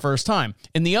experiencing for the first time.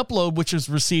 In the upload, which has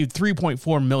received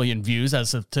 3.4 million views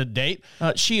as of to date,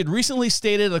 she had recently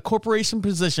stated a corporation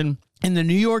position in the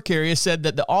New York area said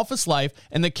that the office life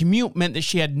and the commute meant that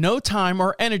she had no time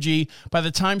or energy by the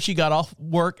time she got off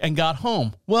work and got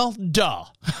home. Well, duh.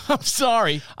 I'm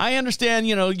sorry. I understand,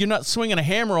 you're not swinging a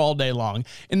hammer all day long.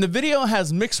 And the video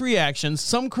has mixed reactions,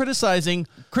 some criticizing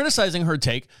her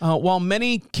take, while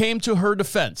many came to her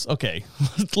defense. Okay,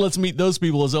 let's meet those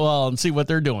people as well and see what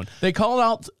they're doing. They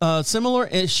called out similar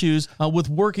issues with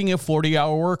working a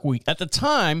 40-hour work week. At the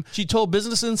time, she told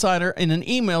Business Insider in an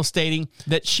email stating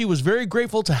that she was very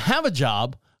grateful to have a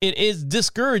job. It is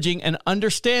discouraging and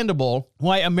understandable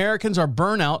why Americans are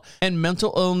burnout and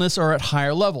mental illness are at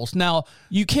higher levels. Now,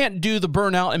 you can't do the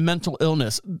burnout and mental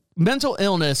illness. Mental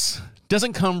illness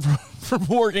doesn't come from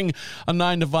working a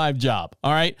 9 to 5 job.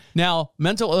 All right. Now,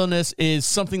 mental illness is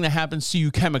something that happens to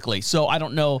you chemically. So I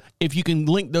don't know if you can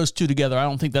link those two together. I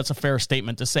don't think that's a fair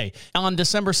statement to say. On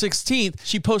December 16th,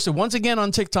 she posted once again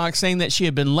on TikTok saying that she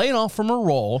had been laid off from her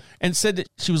role and said that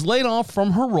she was laid off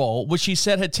from her role, which she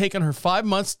said had taken her 5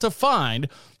 months to find.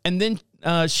 And then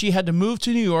she had to move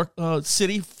to New York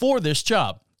City for this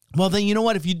job. Well, then, you know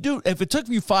what? If it took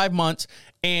you 5 months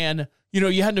and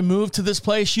you had to move to this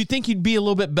place, you think you'd be a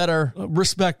little bit better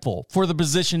respectful for the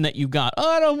position that you got. Oh,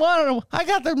 I don't want to. I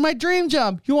got my dream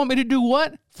job. You want me to do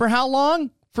what? For how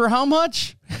long? For how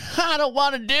much? I don't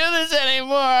want to do this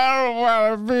anymore. I don't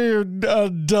want to be an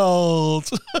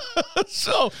adult.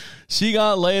 So she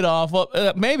got laid off. Well,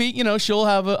 maybe, she'll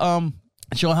have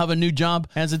a new job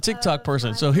as a TikTok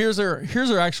person. So here's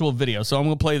her actual video. So I'm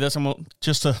going to play this. I'm going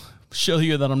to show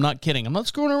you that I'm not kidding. I'm not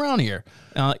screwing around here.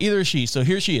 Either is she. So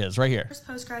here she is, right here. First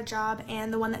post-grad job,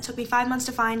 and the one that took me 5 months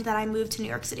to find that I moved to New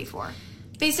York City for.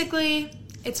 Basically,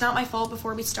 it's not my fault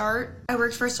before we start. I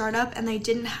worked for a startup, and they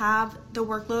didn't have the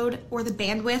workload or the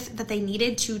bandwidth that they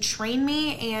needed to train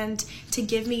me and to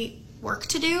give me work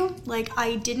to do.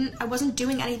 I wasn't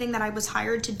doing anything that I was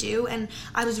hired to do, and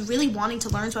I was really wanting to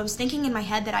learn, so I was thinking in my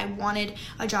head that I wanted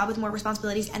a job with more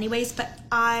responsibilities anyways, but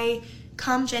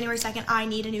come January 2nd, I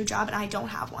need a new job, and I don't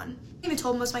have one. I even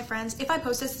told most of my friends, if I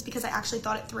post this, it's because I actually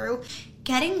thought it through.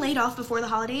 Getting laid off before the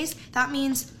holidays, that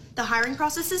means the hiring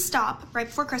processes stop right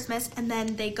before Christmas, and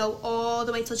then they go all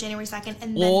the way till January 2nd,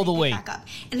 and then all they the way back up.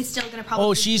 And it's still going to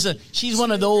probably she's one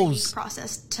of those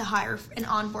process to hire and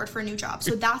onboard for a new job.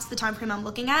 So that's the time frame I'm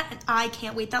looking at, and I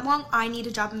can't wait that long. I need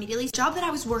a job immediately. The job that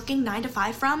I was working 9 to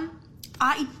 5 from,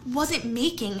 I wasn't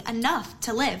making enough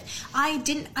to live. I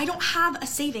don't have a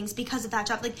savings because of that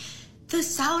job. The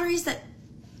salaries that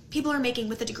people are making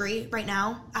with a degree right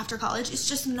now after college is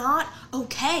just not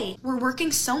okay. We're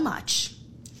working so much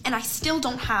and I still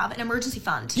don't have an emergency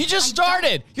fund. You just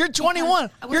started. You're 21.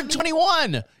 You're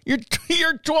 21.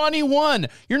 You're 21.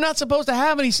 You're not supposed to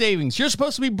have any savings. You're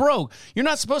supposed to be broke. You're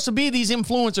not supposed to be these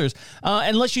influencers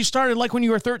unless you started like when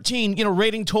you were 13,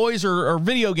 rating toys or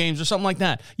video games or something like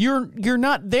that. You're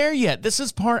not there yet. This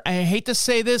is part, I hate to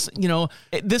say this,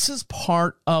 this is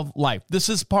part of life. This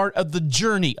is part of the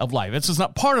journey of life. This is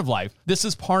not part of life. This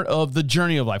is part of the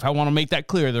journey of life. I want to make that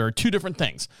clear. There are two different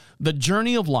things. The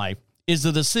journey of life is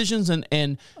the decisions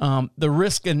and the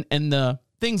risk and the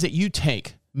things that you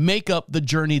take make up the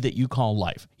journey that you call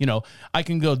life. I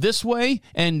can go this way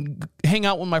and hang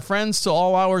out with my friends till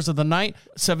all hours of the night,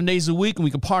 7 days a week, and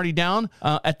we can party down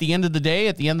at the end of the day,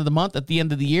 at the end of the month, at the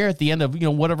end of the year, at the end of,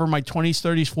 whatever my 20s,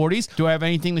 30s, 40s. Do I have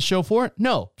anything to show for it?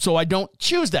 No. So I don't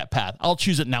choose that path. I'll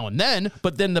choose it now and then,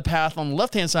 but then the path on the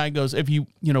left-hand side goes, if you,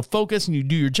 focus and you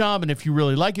do your job, and if you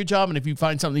really like your job, and if you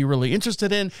find something you're really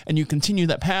interested in, and you continue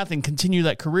that path and continue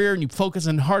that career, and you focus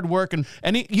on hard work, and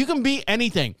you can be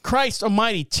anything. Christ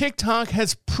almighty, TikTok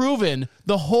has proven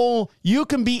the whole, you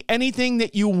can be anything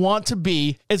that you want to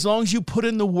be as long as you put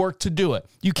in the work to do it.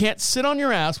 You can't sit on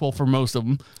your ass, well, for most of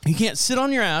them, you can't sit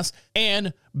on your ass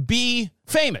and be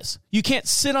famous. You can't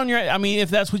sit on your, if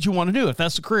that's what you want to do, if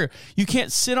that's the career, you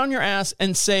can't sit on your ass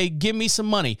and say, give me some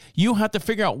money. You have to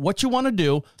figure out what you want to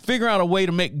do, figure out a way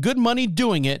to make good money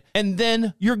doing it, and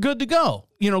then you're good to go.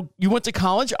 You went to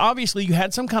college. Obviously, you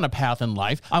had some kind of path in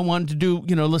life. I wanted to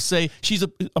do, let's say she's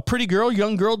a pretty girl,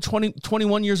 young girl,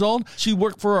 21 years old. She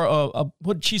worked for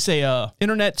what did she say,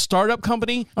 internet startup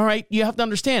company. All right, you have to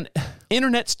understand,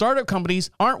 internet startup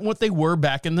companies aren't what they were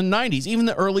back in the 90s, even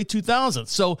the early 2000s.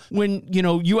 So when,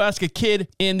 you ask a kid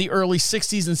in the early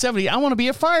 60s and 70s, I want to be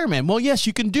a fireman. Well, yes,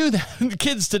 you can do that. The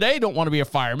kids today don't want to be a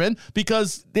fireman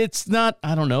because it's not,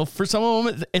 I don't know, for some of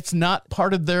them, it's not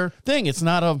part of their thing. It's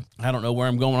not I don't know where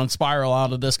I'm going on spiral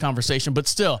out of this conversation, but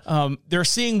still, they're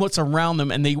seeing what's around them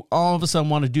and they all of a sudden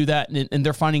want to do that. And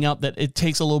they're finding out that it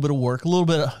takes a little bit of work, a little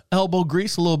bit of elbow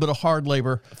grease, a little bit of hard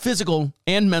labor, physical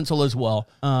and mental as well,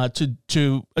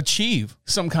 to achieve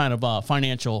some kind of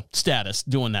financial status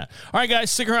doing that. All right,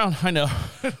 guys, stick around. I know.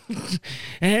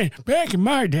 And back in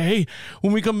my day,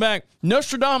 when we come back,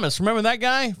 Nostradamus, remember that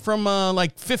guy from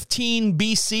like 15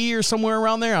 BC or somewhere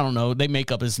around there? I don't know. They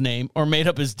make up his name or made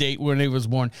up his date when he was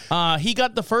born. He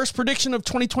got the first prediction of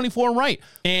 2024 right.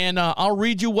 And I'll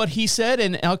read you what he said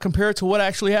and I'll compare it to what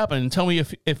actually happened and tell me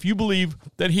if you believe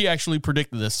that he actually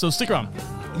predicted this. So stick around.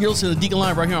 You're listening to Deacon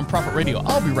Live right here on Prophet Radio.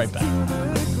 I'll be right back.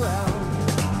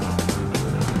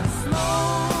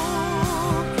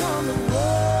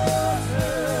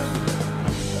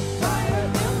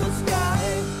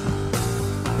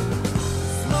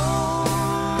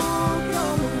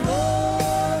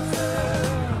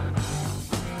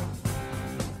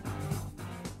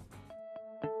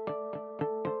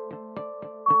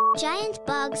 Giant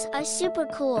bugs are super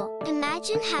cool.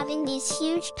 Imagine having these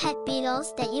huge pet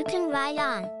beetles that you can ride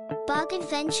on. Bug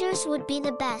adventures would be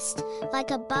the best, like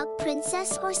a bug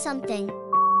princess or something.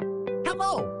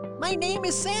 Hello, my name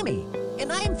is Sammy,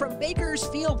 and I am from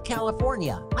Bakersfield,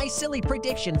 California. My silly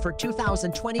prediction for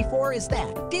 2024 is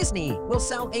that Disney will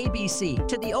sell ABC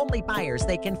to the only buyers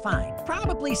they can find.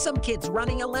 Probably some kids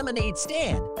running a lemonade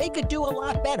stand. They could do a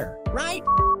lot better, right?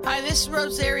 Hi, this is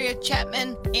Rosaria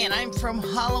Chapman, and I'm from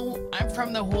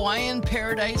the Hawaiian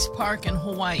Paradise Park in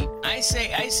Hawaii. I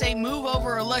say move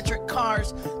over electric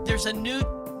cars. There's a new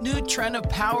trend of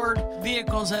powered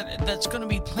vehicles that's going to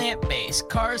be plant-based.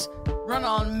 Cars run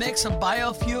on a mix of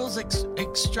biofuels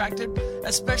extracted,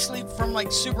 especially from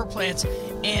like super plants,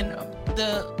 and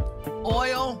the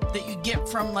oil that you get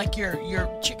from like your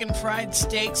chicken fried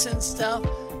steaks and stuff,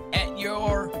 and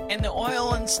the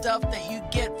oil and stuff that you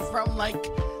get from like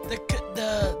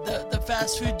the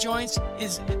fast food joints,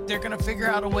 is they're going to figure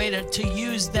out a way to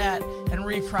use that and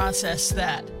reprocess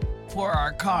that for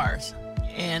our cars.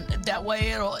 And that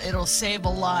way it'll save a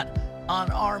lot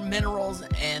on our minerals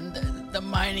and the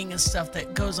mining and stuff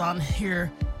that goes on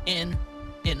here in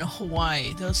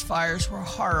Hawaii. Those fires were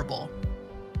horrible.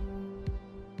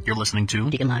 You're listening to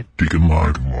Deacon Live. Deacon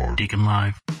Live. Deacon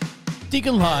Live.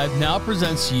 Deacon Live now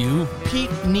presents you Pete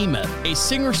Nemeth, a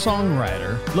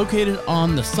singer-songwriter located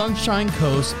on the Sunshine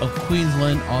Coast of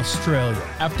Queensland, Australia.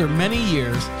 After many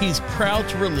years, he's proud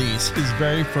to release his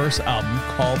very first album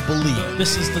called Believe.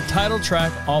 This is the title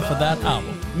track off of that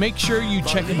album. Make sure you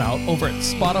check him out over at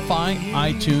Spotify,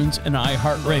 iTunes, and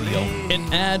iHeartRadio,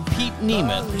 and add Pete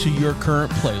Nemeth to your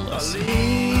current playlist.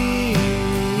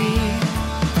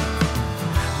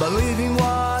 Believing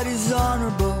what is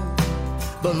honorable,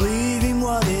 believing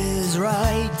what is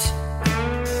right,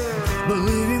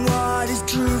 believing what is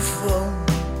truthful,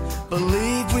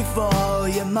 believe with all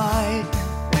your you might.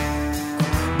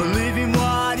 Believe in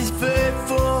what is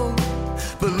faithful,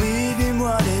 believe in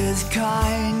what is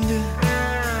kind.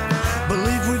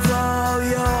 Believe with all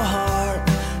your heart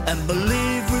and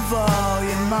believe with all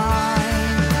your mind.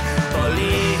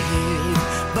 Believe,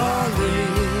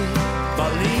 believe,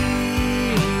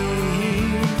 believe,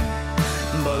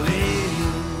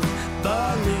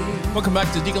 believe. Welcome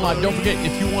back to Deacon Live. Don't forget,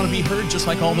 if you want to be heard just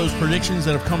like all those predictions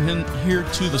that have come in here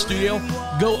to the studio,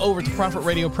 go over to Prophet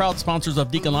Radio, proud sponsors of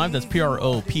Deacon Live. That's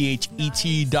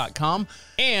prophet.com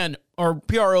or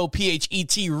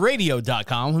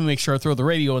prophetradio.com. Let me make sure I throw the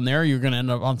radio in there. You're going to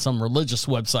end up on some religious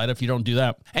website if you don't do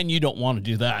that, and you don't want to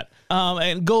do that.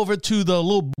 And go over to the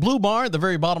little blue bar at the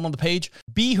very bottom of the page.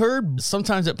 Be Heard.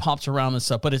 Sometimes it pops around and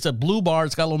stuff, but it's a blue bar.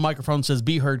 It's got a little microphone that says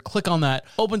Be Heard. Click on that.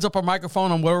 Opens up our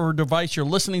microphone on whatever device you're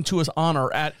listening to us on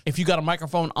or at. If you got a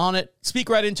microphone on it, speak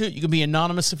right into it. You can be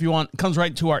anonymous if you want. It comes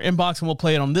right to our inbox, and we'll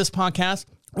play it on this podcast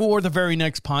or the very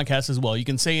next podcast as well. You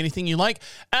can say anything you like.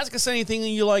 Ask us anything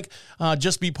you like.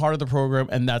 Just be part of the program,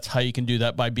 and that's how you can do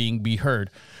that, by being Be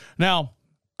Heard. Now,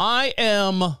 I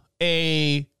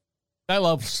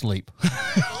love sleep.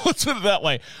 Let's put it that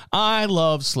way. I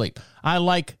love sleep. I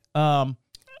like, there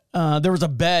was a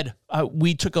bed.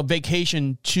 We took a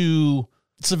vacation to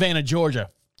Savannah, Georgia,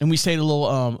 and we stayed a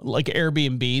little, like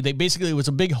Airbnb. It was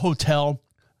a big hotel.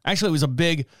 Actually,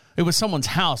 it was someone's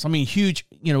house. I mean, huge,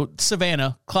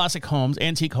 Savannah, classic homes,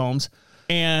 antique homes.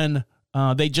 And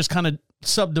they just kind of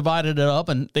subdivided it up,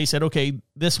 and they said, okay,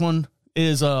 this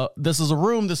is a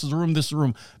room, this is a room, this is a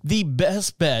room. The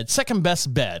best bed, second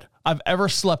best bed I've ever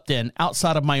slept in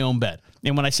outside of my own bed.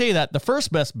 And when I say that, the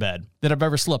first best bed that I've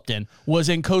ever slept in was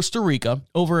in Costa Rica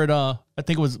over at, I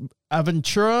think it was La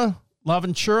Ventura,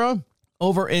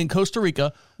 over in Costa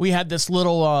Rica. We had this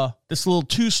little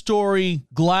 2-story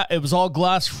glass. It was all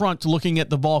glass front looking at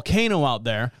the volcano out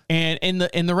there and in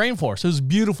the rainforest. It was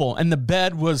beautiful. And the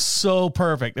bed was so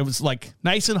perfect. It was like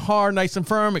nice and hard, nice and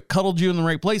firm. It cuddled you in the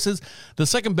right places. The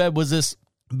second bed was this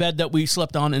bed that we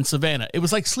slept on in Savannah. It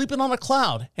was like sleeping on a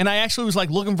cloud. And I actually was like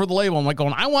looking for the label. I'm like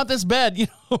going, I want this bed.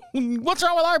 What's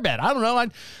wrong with our bed? I don't know.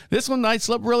 This one I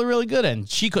slept really, really good in.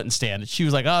 She couldn't stand it. She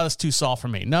was like, oh, that's too soft for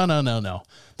me. No.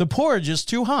 The porridge is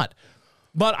too hot.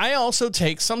 But I also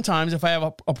take, sometimes if I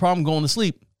have a problem going to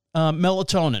sleep,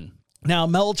 melatonin. Now,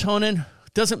 melatonin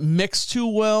doesn't mix too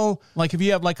well. Like if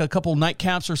you have like a couple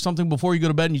nightcaps or something before you go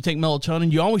to bed and you take melatonin,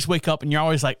 you always wake up and you're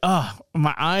always like,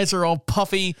 my eyes are all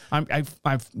puffy. I'm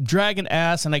dragging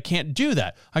ass and I can't do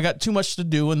that. I got too much to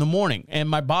do in the morning. And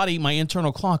my body, my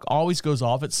internal clock always goes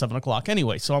off at 7 o'clock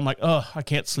anyway. So I'm like, I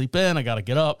can't sleep in. I got to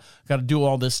get up. Got to do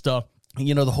all this stuff.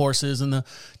 The horses and the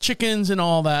chickens and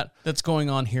all that's going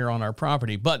on here on our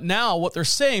property. But now what they're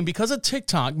saying, because of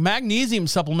TikTok, magnesium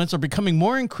supplements are becoming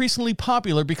more increasingly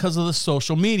popular because of the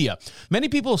social media. Many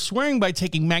people are swearing by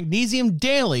taking magnesium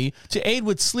daily to aid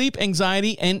with sleep,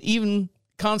 anxiety, and even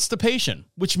constipation,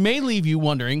 which may leave you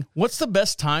wondering, what's the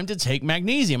best time to take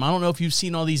magnesium? I don't know if you've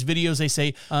seen all these videos. They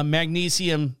say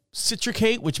magnesium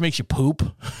citricate, which makes you poop.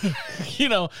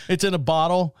 It's in a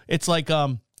bottle. It's like,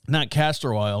 not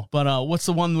castor oil, but what's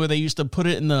the one where they used to put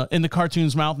it in the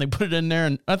cartoon's mouth and they put it in there,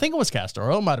 and I think it was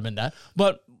castor oil, might have been that,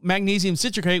 but magnesium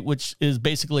citricate, which is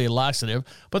basically a laxative,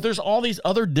 but there's all these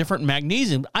other different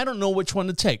magnesium. I don't know which one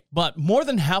to take, but more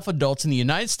than half adults in the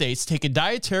United States take a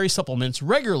dietary supplements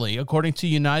regularly, according to the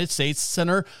United States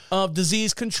Center of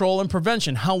Disease Control and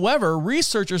Prevention. However,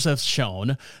 researchers have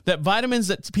shown that vitamins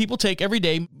that people take every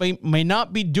day may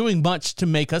not be doing much to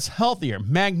make us healthier.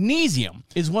 Magnesium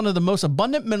is one of the most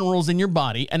abundant minerals in your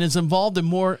body and is involved in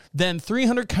more than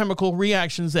 300 chemical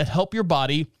reactions that help your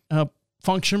body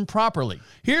function properly.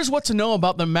 Here's what to know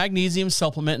about the magnesium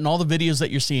supplement and all the videos that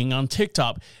you're seeing on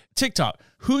TikTok.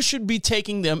 Who should be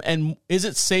taking them, and is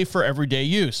it safe for everyday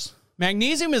use?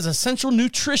 Magnesium is essential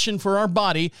nutrition for our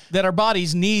body that our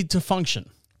bodies need to function.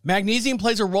 Magnesium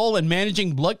plays a role in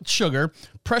managing blood sugar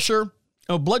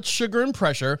and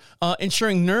pressure,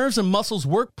 ensuring nerves and muscles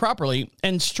work properly,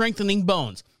 and strengthening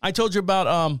bones. I told you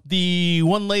about the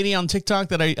one lady on TikTok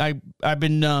that I've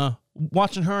been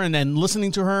watching her and then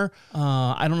listening to her.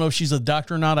 I don't know if she's a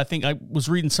doctor or not. I think I was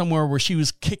reading somewhere where she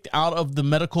was kicked out of the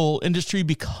medical industry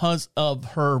because of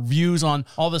her views on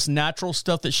all this natural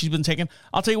stuff that she's been taking.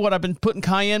 I'll tell you what, I've been putting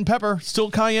cayenne pepper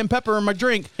in my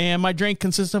drink. And my drink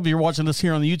consists of, if you're watching this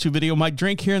here on the YouTube video, my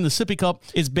drink here in the sippy cup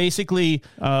is basically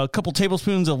a couple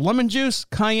tablespoons of lemon juice,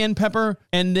 cayenne pepper,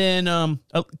 and then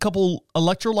a couple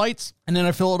electrolytes. And then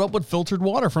I fill it up with filtered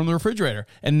water from the refrigerator.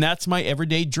 And that's my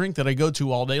everyday drink that I go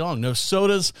to all day long. No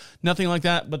sodas, nothing like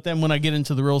that. But then when I get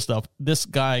into the real stuff, this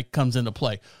guy comes into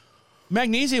play.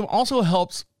 Magnesium also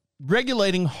helps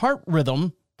regulating heart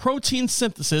rhythm, protein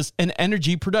synthesis, and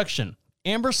energy production.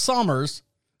 Amber Sommers,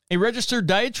 a registered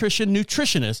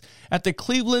nutritionist at the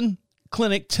Cleveland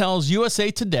Clinic, tells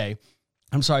USA Today,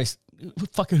 I'm sorry,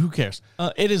 fucking who cares?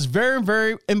 It is very,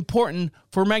 very important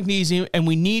for magnesium, and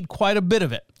we need quite a bit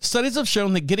of it. Studies have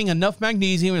shown that getting enough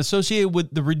magnesium is associated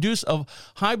with the reduce of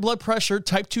high blood pressure,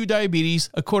 type 2 diabetes,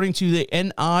 according to the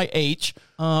NIH,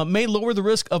 may lower the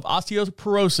risk of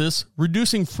osteoporosis,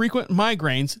 reducing frequent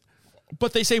migraines,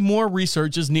 but they say more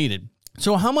research is needed.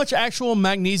 So how much actual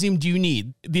magnesium do you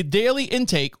need? The daily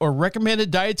intake or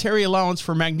recommended dietary allowance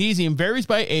for magnesium varies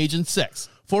by age and sex.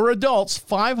 For adults,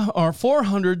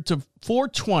 400 to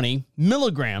 420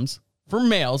 milligrams for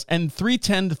males and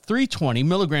 310 to 320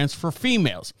 milligrams for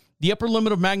females. The upper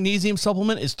limit of magnesium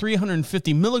supplement is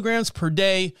 350 milligrams per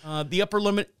day. The upper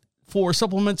limit for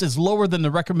supplements is lower than the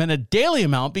recommended daily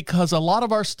amount because a lot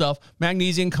of our stuff,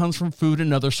 magnesium, comes from food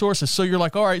and other sources. So you're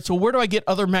like, all right, so where do I get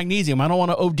other magnesium? I don't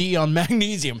want to OD on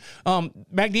magnesium.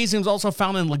 Magnesium is also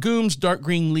found in legumes, dark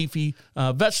green leafy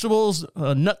vegetables,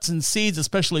 nuts and seeds,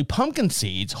 especially pumpkin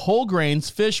seeds, whole grains,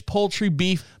 fish, poultry,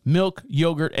 beef, milk,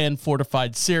 yogurt, and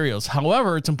fortified cereals.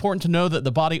 However, it's important to know that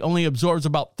the body only absorbs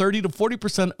about 30 to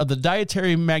 40% of the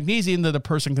dietary magnesium that a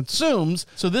person consumes.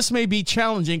 So this may be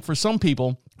challenging for some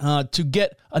people to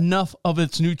get enough of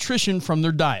its nutrition from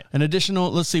their diet. An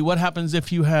additional, let's see, what happens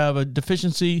if you have a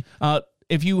deficiency?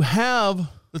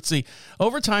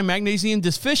 Over time, magnesium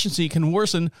deficiency can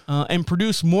worsen and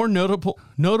produce more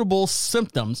notable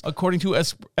symptoms, according to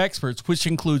experts, which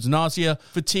includes nausea,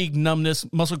 fatigue, numbness,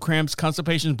 muscle cramps,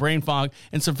 constipation, brain fog,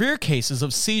 and severe cases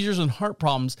of seizures and heart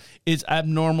problems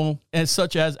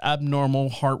such as abnormal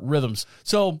heart rhythms.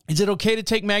 So, is it okay to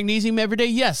take magnesium every day?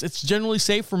 Yes, it's generally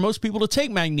safe for most people to take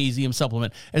magnesium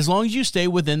supplement, as long as you stay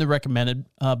within the recommended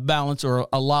balance or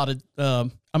allotted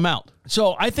amount.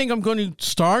 So I think I'm going to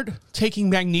start taking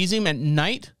magnesium at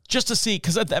night just to see,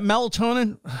 because that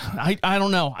melatonin, I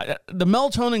don't know. The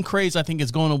melatonin craze, I think,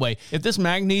 is going away. If this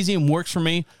magnesium works for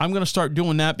me, I'm going to start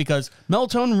doing that, because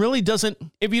melatonin really doesn't,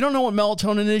 if you don't know what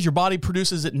melatonin is, your body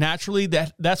produces it naturally.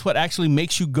 That's what actually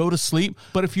makes you go to sleep.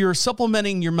 But if you're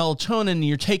supplementing your melatonin and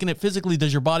you're taking it physically,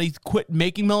 does your body quit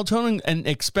making melatonin and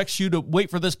expects you to wait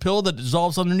for this pill that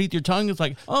dissolves underneath your tongue? It's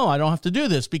like, oh, I don't have to do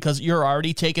this because you're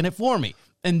already taking it for me.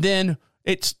 And then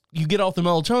you get off the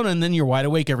melatonin and then you're wide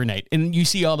awake every night. And you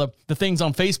see all the things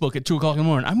on Facebook at 2 o'clock in the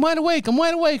morning. I'm wide awake. I'm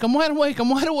wide awake. I'm wide awake. I'm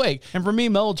wide awake. And for me,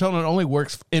 melatonin only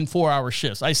works in 4-hour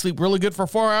shifts. I sleep really good for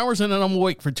 4 hours and then I'm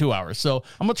awake for 2 hours. So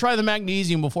I'm going to try the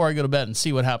magnesium before I go to bed and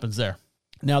see what happens there.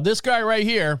 Now, this guy right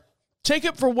here, take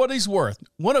it for what he's worth.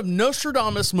 One of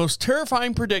Nostradamus' most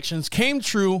terrifying predictions came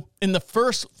true in the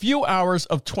first few hours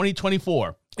of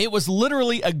 2024. It was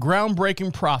literally a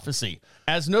groundbreaking prophecy.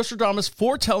 As Nostradamus'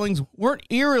 foretellings weren't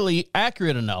eerily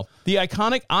accurate enough, the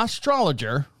iconic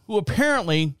astrologer, who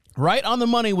apparently right on the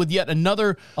money with yet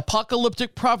another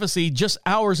apocalyptic prophecy just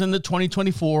hours into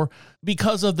 2024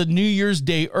 because of the New Year's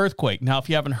Day earthquake. Now, if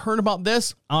you haven't heard about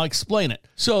this, I'll explain it.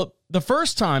 So, the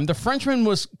first time, the Frenchman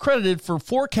was credited for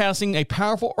forecasting a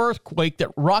powerful earthquake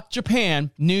that rocked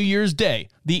Japan New Year's Day.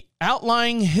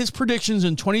 Outlining his predictions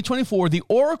in 2024, the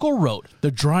oracle wrote,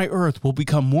 "The dry earth will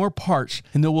become more parched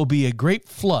and there will be a great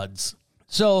floods."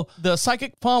 So the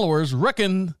psychic followers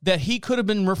reckon that he could have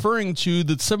been referring to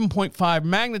the 7.5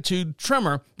 magnitude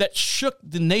tremor that shook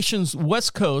the nation's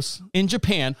west coast in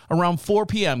Japan around 4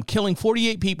 p.m., killing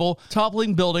 48 people,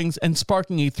 toppling buildings, and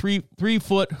sparking a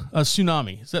 3-foot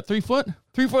tsunami. Is that 3 foot?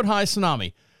 3 foot high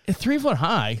tsunami. 3 foot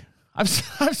high? I've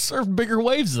surfed bigger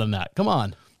waves than that. Come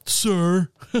on, sir.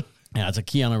 Yeah, it's a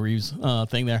Keanu Reeves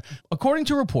thing there. According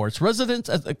to reports, residents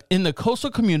in the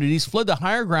coastal communities fled to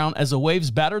higher ground as the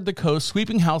waves battered the coast,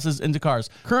 sweeping houses into cars.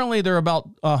 Currently, there are about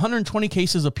 120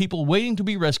 cases of people waiting to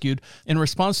be rescued. In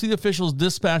response, the officials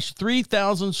dispatched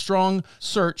 3,000-strong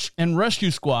search and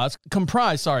rescue squads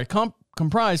comprised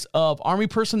of Army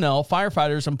personnel,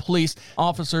 firefighters, and police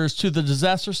officers to the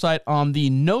disaster site on the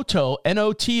Noto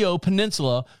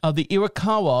Peninsula of the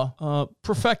Iwakawa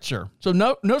Prefecture. So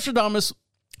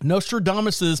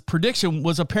Nostradamus' prediction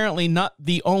was apparently not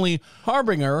the only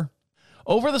harbinger.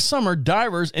 Over the summer,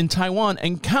 divers in Taiwan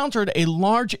encountered a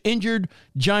large injured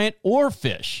giant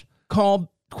oarfish called,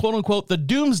 quote-unquote, the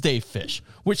doomsday fish,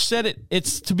 which said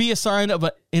it's to be a sign of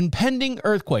an impending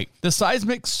earthquake. The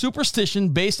seismic superstition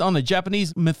based on the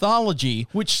Japanese mythology,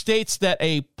 which states that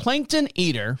a plankton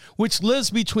eater, which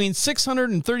lives between 600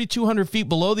 and 3,200 feet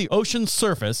below the ocean's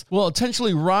surface, will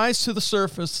potentially rise to the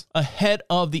surface ahead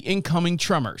of the incoming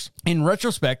tremors. In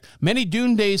retrospect, many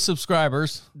Doomsday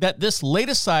subscribers that this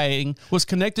latest sighting was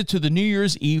connected to the New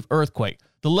Year's Eve earthquake.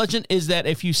 The legend is that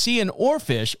if you see an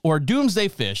oarfish or doomsday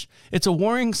fish, it's a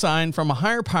warning sign from a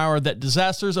higher power that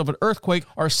disasters of an earthquake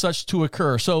are such to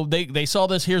occur. So they saw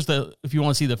this. Here's if you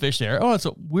want to see the fish there. Oh, it's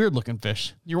a weird looking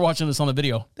fish. You're watching this on the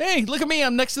video. Hey, look at me.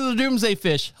 I'm next to the doomsday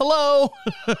fish. Hello.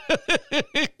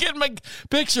 Get my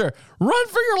picture. Run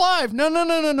for your life.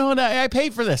 No. I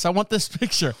paid for this. I want this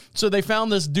picture. So they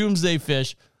found this doomsday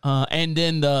fish. And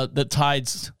then the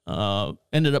tides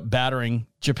ended up battering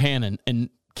Japan and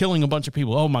killing a bunch of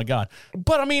people. Oh, my God.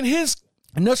 But, I mean,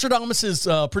 Nostradamus'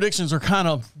 predictions are kind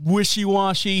of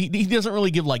wishy-washy. He doesn't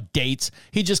really give, like, dates.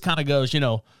 He just kind of goes,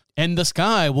 and the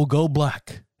sky will go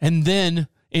black. And then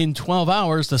in 12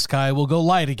 hours, the sky will go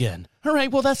light again. All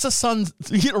right, well, that's the sun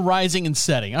rising and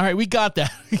setting. All right, we got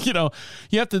that.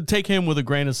 You have to take him with a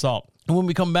grain of salt. And when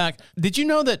we come back, did you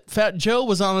know that Fat Joe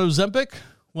was on Ozempic?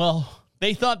 Well,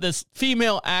 they thought this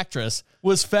female actress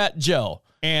was Fat Joe.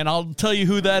 And I'll tell you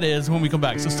who that is when we come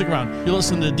back. So stick around. You're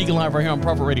listening to Deacon Live right here on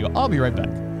Prophet Radio. I'll be right back.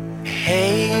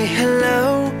 Hey,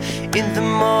 hello, in the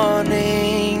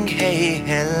morning. Hey,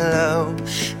 hello,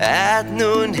 at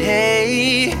noon.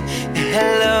 Hey,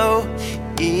 hello,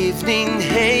 evening.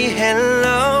 Hey,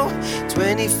 hello,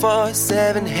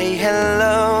 24/7. Hey,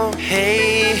 hello.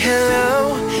 Hey,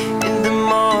 hello, in the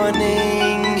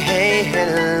morning. Hey,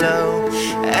 hello,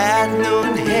 at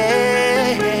noon.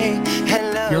 Hey,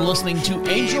 hello. You're listening to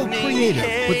Angel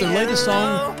Creative with their latest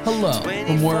song, Hello.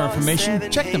 For more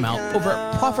information, check them out over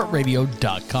at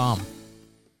prophetradio.com.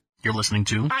 You're listening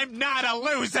to I'm not a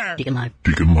loser! Deacon Live.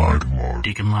 Deacon Live.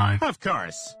 Deacon Live. Of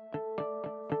course.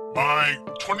 My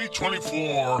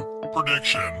 2024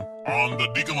 prediction on the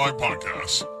Deacon Live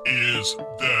podcast is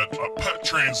that pet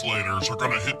translators are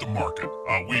going to hit the market.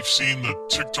 We've seen the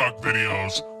TikTok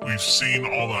videos. We've seen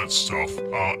all that stuff.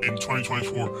 In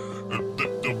 2024,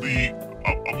 there'll be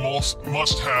a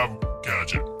must-have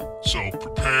gadget. So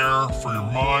prepare for your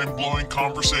mind-blowing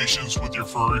conversations with your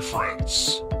furry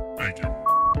friends. Thank you.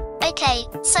 Okay,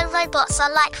 so robots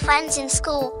are like friends in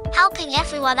school, helping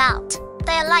everyone out.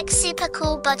 They are like super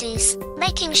cool buddies,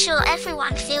 making sure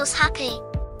everyone feels happy.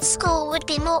 School would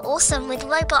be more awesome with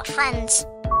robot friends.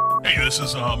 Hey, this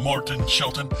is Martin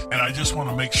Shelton, and I just want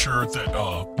to make sure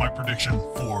that my prediction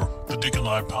for the Deacon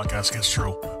Live podcast gets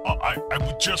true. I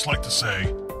would just like to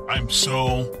say I'm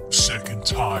so sick and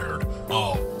tired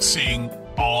of seeing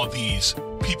all these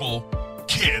people,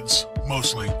 kids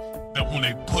mostly, that when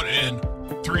they put in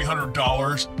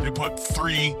 $300, they put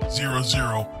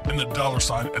 300 and the dollar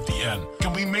sign at the end.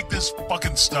 Can we make this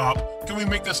fucking stop? Can we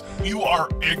make this? You are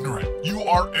ignorant. You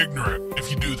are ignorant if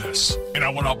you do this. And I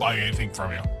will not buy anything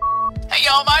from you. Hey,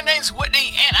 y'all, my name's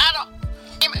Whitney, and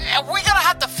are we gonna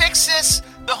have to fix this,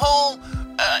 the whole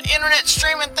internet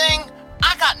streaming thing?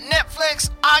 I got Netflix,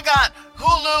 I got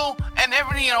Hulu, and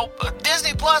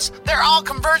Disney Plus. They're all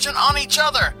convergent on each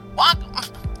other. What?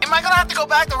 Am I gonna have to go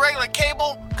back to regular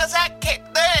cable? Cause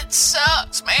it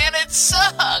sucks, man. It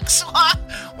sucks. Why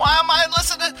am I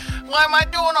listening? Why am I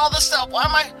doing all this stuff? Why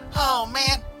am I? Oh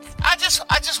man, I just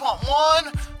want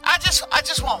one. I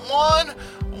just want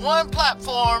one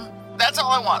platform. That's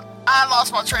all I want. I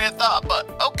lost my train of thought, but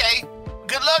okay.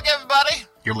 Good luck, everybody.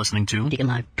 You're listening to Deacon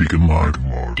Live. Deacon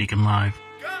Live. Deacon Live.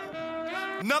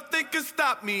 Nothing can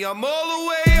stop me. I'm all the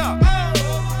way up.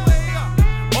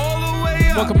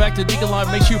 Welcome back to Deacon Live.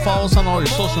 Make sure you follow us on all your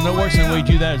social networks. And the way you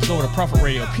do that is go to Prophet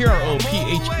Radio,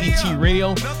 PROPHET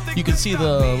Radio. You can see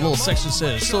the little section that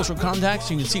says social contacts.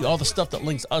 You can see all the stuff that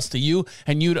links us to you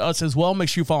and you to us as well. Make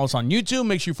sure you follow us on YouTube.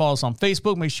 Make sure you follow us on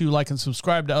Facebook. Make sure you like and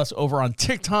subscribe to us over on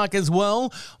TikTok as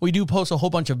well. We do post a whole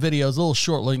bunch of videos, little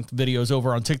short-length videos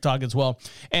over on TikTok as well.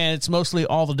 And it's mostly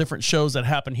all the different shows that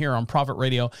happen here on Prophet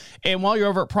Radio. And while you're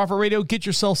over at Prophet Radio, get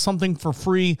yourself something for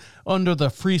free under the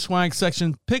free swag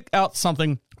section. Pick out something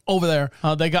over there.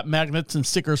 They got magnets and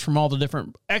stickers from all the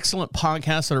different excellent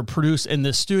podcasts that are produced in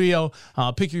this studio.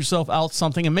 Pick yourself out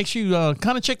something and make sure you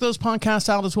kind of check those podcasts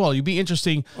out as well. You'd be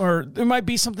interesting, or there might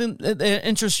be something that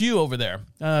interests you over there.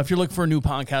 If you're looking for a new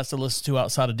podcast to listen to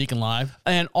outside of Deacon Live.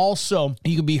 And also,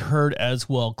 you can be heard as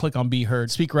well. Click on Be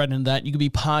Heard. Speak right into that. You can be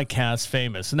podcast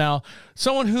famous. Now,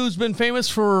 someone who's been famous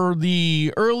for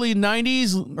the early mid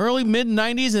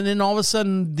 90s, and then all of a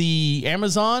sudden the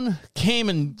Amazon came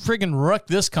and friggin' wrecked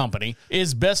this company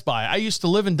is Best Buy. I used to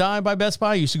live and die by Best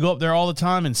Buy. I used to go up there all the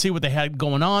time and see what they had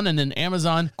going on. And then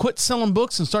Amazon quit selling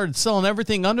books and started selling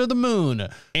everything under the moon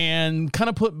and kind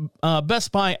of put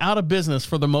Best Buy out of business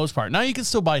for the most part. Now you can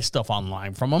still buy stuff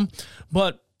online from them,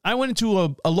 but I went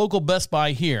into a local Best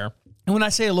Buy here. And when I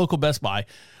say a local Best Buy,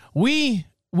 we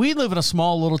live in a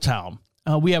small little town.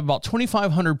 We have about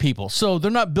 2,500 people. So they're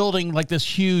not building like this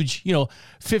huge,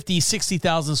 50,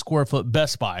 60,000 square foot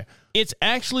Best Buy. It's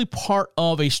actually part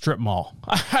of a strip mall.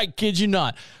 I kid you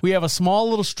not. We have a small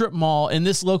little strip mall in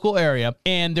this local area,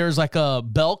 and there's like a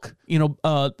Belk,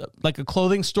 like a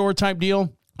clothing store type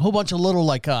deal. A whole bunch of little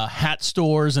like hat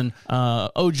stores and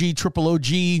triple OG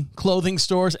clothing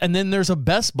stores. And then there's a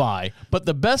Best Buy. But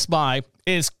the Best Buy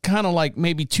is kind of like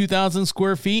maybe 2,000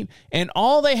 square feet. And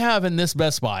all they have in this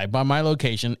Best Buy by my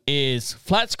location is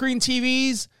flat screen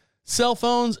TVs, cell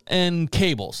phones, and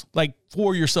cables, like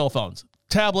for your cell phones.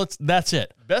 Tablets, that's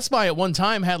it. Best Buy at one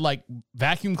time had like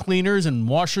vacuum cleaners and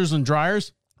washers and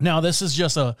dryers. Now this is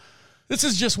just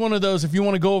one of those, if you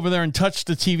want to go over there and touch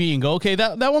the TV and go, okay,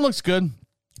 that one looks good.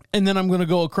 And then I'm going to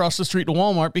go across the street to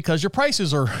Walmart because your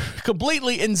prices are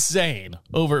completely insane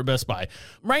over at Best Buy.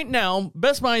 Right now,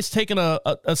 Best Buy is taking a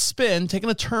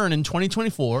turn in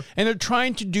 2024, and they're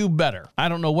trying to do better. I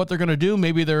don't know what they're going to do.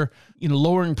 Maybe they're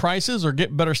lowering prices or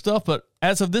get better stuff. But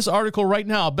as of this article right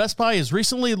now, Best Buy has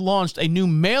recently launched a new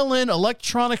mail-in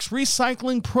electronics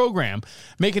recycling program,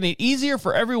 making it easier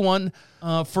for everyone,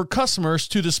 for customers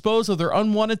to dispose of their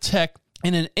unwanted tech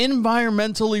in an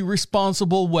environmentally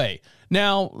responsible way.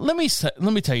 Now, let me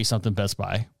tell you something, Best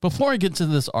Buy. Before I get to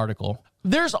this article,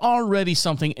 there's already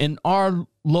something in our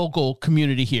local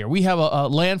community here. We have a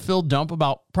landfill dump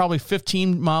about probably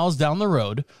 15 miles down the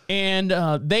road, and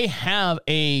they have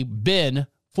a bin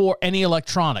for any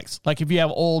electronics. Like if you have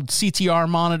old CTR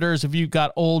monitors, if you've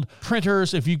got old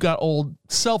printers, if you've got old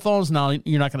cell phones. Now,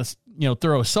 you're not going to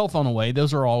throw a cell phone away.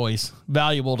 Those are always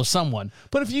valuable to someone.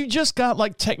 But if you just got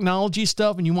like technology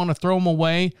stuff and you want to throw them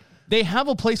away, they have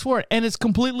a place for it, and it's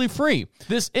completely free.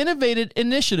 This innovative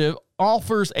initiative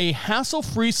offers a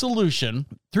hassle-free solution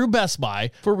through Best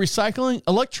Buy for recycling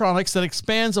electronics that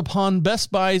expands upon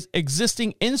Best Buy's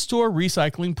existing in-store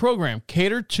recycling program,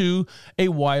 catered to a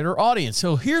wider audience.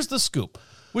 So here's the scoop.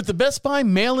 With the Best Buy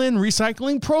mail-in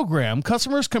recycling program,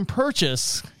 customers can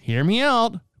purchase, hear me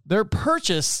out,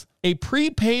 a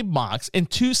prepaid box in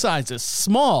two sizes,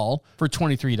 small for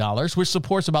 $23, which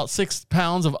supports about 6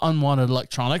 pounds of unwanted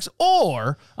electronics,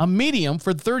 or a medium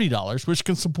for $30, which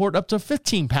can support up to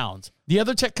 15 pounds. The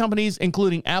other tech companies,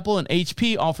 including Apple and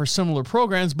HP, offer similar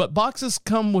programs, but boxes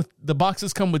come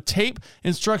with tape,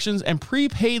 instructions, and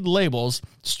prepaid labels,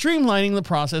 streamlining the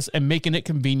process and making it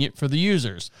convenient for the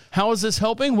users. How is this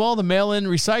helping? Well, the mail-in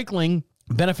recycling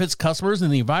benefits customers in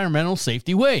the environmental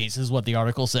safety ways, is what the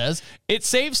article says. It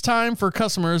saves time for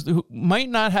customers who might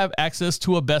not have access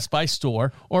to a Best Buy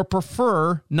store or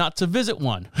prefer not to visit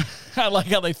one. I like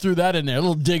how they threw that in there, a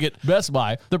little dig at Best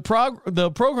Buy. The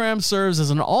program serves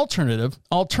as an alternative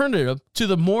to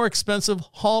the more expensive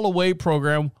haul away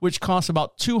program, which costs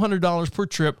about $200 per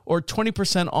trip, or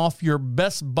 20% off your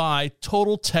Best Buy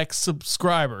Total Tech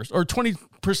subscribers, or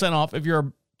 20% off if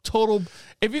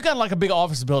you've got like a big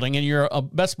office building and you're a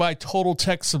Best Buy Total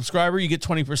Tech subscriber, you get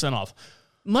 20% off.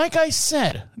 Like I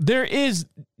said, there is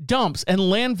dumps and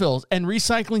landfills and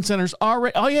recycling centers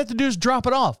already. All you have to do is drop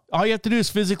it off. All you have to do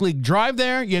is physically drive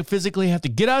there. You physically have to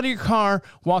get out of your car,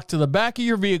 walk to the back of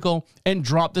your vehicle, and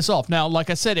drop this off. Now,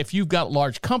 like I said, if you've got a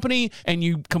large company and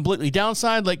you completely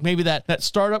downside, like maybe that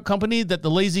startup company that the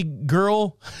lazy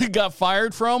girl got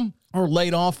fired from, or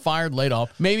laid off.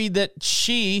 Maybe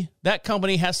that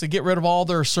company has to get rid of all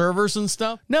their servers and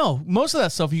stuff. No, most of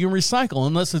that stuff you can recycle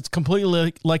unless it's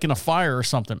completely like in a fire or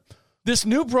something. This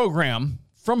new program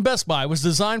from Best Buy was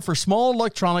designed for small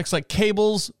electronics like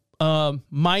cables, keyboard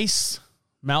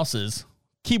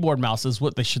mouses,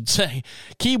 what they should say,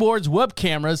 keyboards, web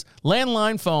cameras,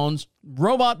 landline phones,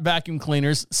 robot vacuum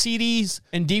cleaners, CDs,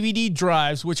 and DVD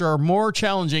drives, which are more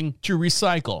challenging to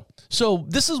recycle. So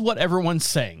this is what everyone's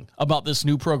saying about this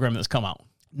new program that's come out.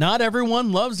 Not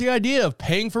everyone loves the idea of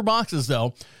paying for boxes,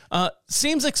 though.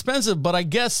 Seems expensive, but I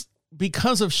guess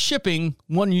because of shipping,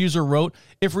 one user wrote,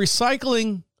 if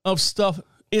recycling of stuff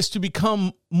is to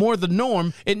become more the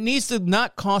norm, it needs to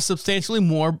not cost substantially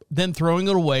more than throwing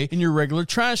it away in your regular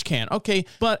trash can. Okay,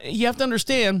 but you have to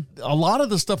understand, a lot of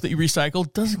the stuff that you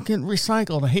recycle doesn't get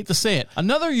recycled. I hate to say it.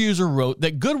 Another user wrote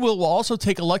that Goodwill will also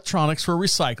take electronics for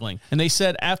recycling. And they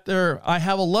said, after I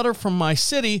have a letter from my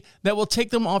city that will take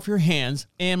them off your hands,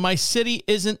 and my city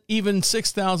isn't even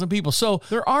 6,000 people. So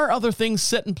there are other things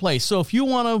set in place. So if you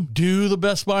want to do the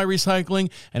Best Buy recycling,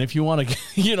 and if you want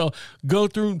to, go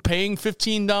through paying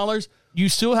 $15, you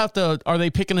still have to, are they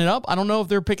picking it up? I don't know if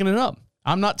they're picking it up.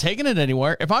 I'm not taking it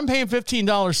anywhere. If I'm paying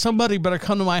 $15, somebody better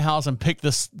come to my house and pick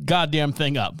this goddamn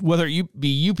thing up, whether it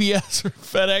be UPS or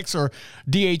FedEx or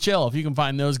DHL, if you can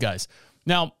find those guys.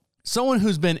 Now, someone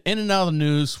who's been in and out of the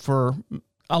news for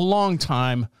a long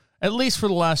time, at least for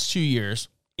the last 2 years,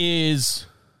 is,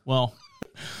 well,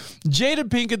 Jada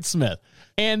Pinkett Smith.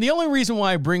 And the only reason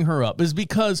why I bring her up is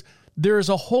because there's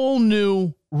a whole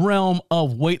new realm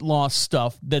of weight loss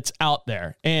stuff that's out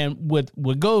there. And with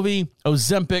Wegovy,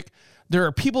 Ozempic, there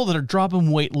are people that are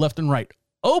dropping weight left and right.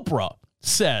 Oprah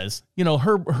says,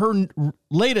 her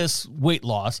latest weight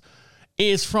loss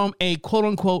is from a quote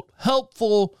unquote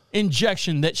helpful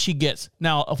injection that she gets.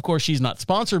 Now, of course, she's not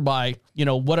sponsored by,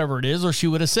 whatever it is, or she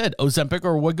would have said Ozempic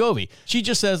or Wegovy. She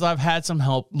just says, I've had some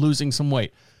help losing some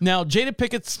weight. Now, Jada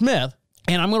Pinkett Smith,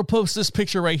 and I'm going to post this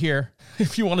picture right here.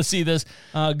 If you want to see this,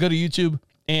 go to YouTube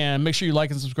and make sure you like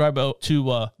and subscribe to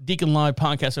DeaconLive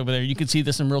podcast over there. You can see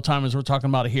this in real time as we're talking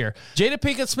about it here. Jada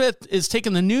Pinkett Smith is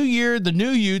taking the new year, the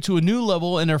new you to a new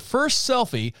level in her first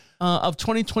selfie of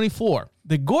 2024.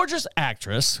 The gorgeous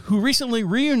actress, who recently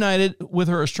reunited with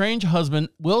her estranged husband,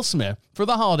 Will Smith, for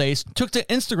the holidays, took to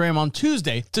Instagram on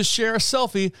Tuesday to share a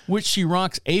selfie which she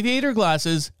rocks aviator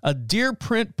glasses, a deer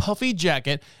print puffy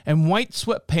jacket, and white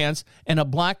sweatpants and a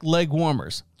black leg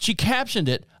warmers. She captioned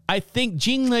it, I think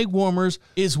jean leg warmers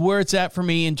is where it's at for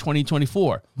me in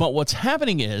 2024. But what's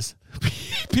happening is,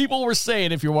 people were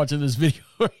saying, if you're watching this video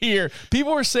right here,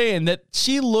 people were saying that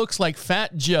she looks like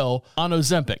Fat Joe on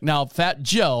Ozempic. Now, Fat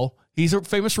Joe, he's a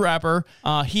famous rapper.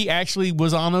 He actually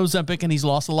was on Ozempic and he's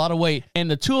lost a lot of weight.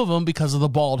 And the two of them, because of the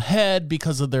bald head,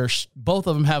 because of both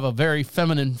of them have a very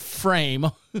feminine frame,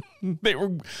 they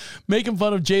were making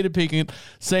fun of Jada Pinkett,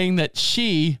 saying that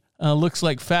she looks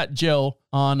like Fat Joe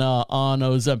on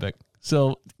Ozempic.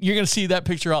 So you're going to see that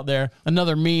picture out there.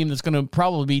 Another meme that's going to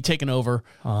probably be taken over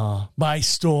by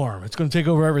storm. It's going to take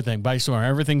over everything by storm.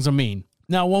 Everything's a meme.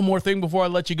 Now, one more thing before I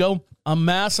let you go. A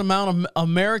mass amount of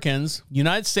Americans,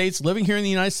 United States, living here in the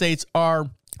United States,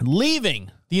 are leaving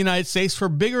the United States for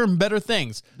bigger and better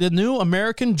things. The new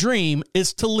American dream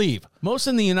is to leave. Most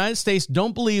in the United States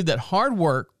don't believe that hard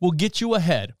work will get you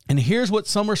ahead. And here's what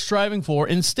some are striving for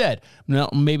instead. Now,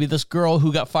 maybe this girl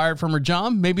who got fired from her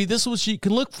job, maybe this is what she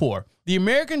can look for. The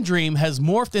American dream has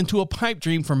morphed into a pipe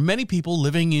dream for many people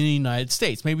living in the United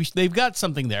States. Maybe they've got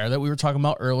something there that we were talking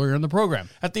about earlier in the program.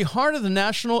 At the heart of the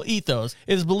national ethos,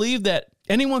 it is believed that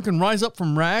anyone can rise up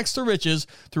from rags to riches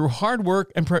through hard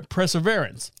work and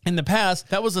perseverance. In the past,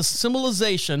 that was a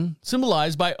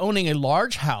symbolized by owning a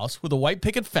large house with a white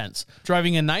picket fence,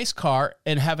 driving a nice car,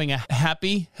 and having a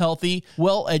happy, healthy,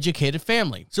 well-educated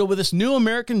family. So with this new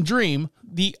American dream,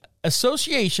 the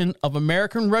Association of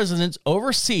American Residents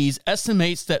Overseas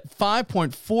estimates that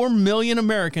 5.4 million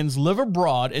Americans live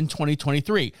abroad in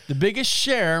 2023. The biggest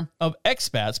share of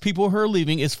expats, people who are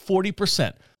leaving, is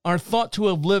 40%. Are thought to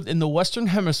have lived in the Western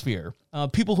Hemisphere.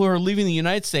 People who are leaving the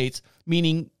United States,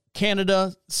 meaning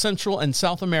Canada, Central and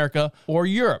South America, or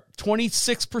Europe.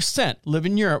 26% live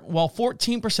in Europe, while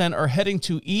 14% are heading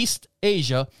to East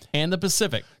Asia and the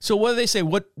Pacific. So what do they say?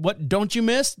 What don't you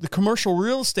miss? The commercial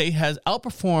real estate has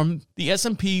outperformed the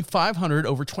S&P 500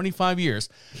 over 25 years.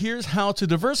 Here's how to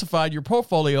diversify your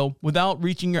portfolio without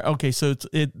reaching your... Okay, so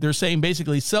they're saying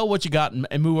basically sell what you got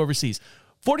and move overseas.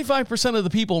 45% of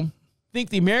the people think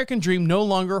the American dream no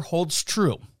longer holds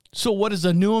true. So what is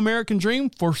a new American dream?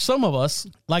 For some of us,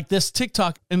 like this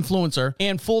TikTok influencer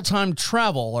and full-time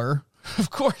traveler, of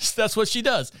course, that's what she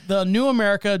does. The new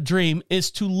America dream is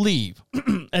to leave.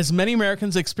 As many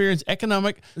Americans experience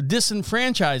economic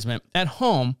disenfranchisement at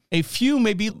home, a few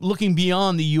may be looking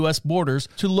beyond the U.S. borders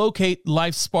to locate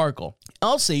life's sparkle.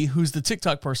 Elsie, who's the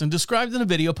TikTok person, described in a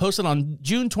video posted on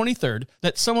June 23rd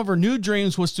that some of her new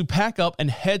dreams was to pack up and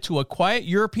head to a quiet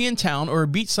European town or a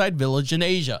beachside village in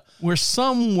Asia, where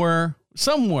somewhere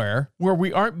where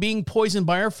we aren't being poisoned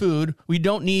by our food, we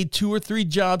don't need 2 or 3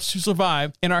 jobs to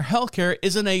survive, and our healthcare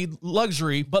isn't a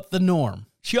luxury but the norm.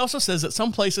 She also says that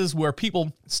some places where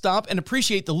people stop and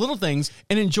appreciate the little things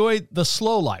and enjoy the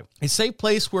slow life, a safe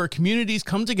place where communities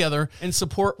come together and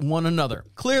support one another.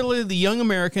 Clearly, the young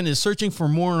American is searching for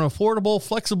more affordable,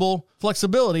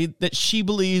 flexibility that she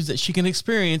believes that she can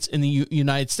experience in the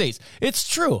United States. It's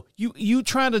true. You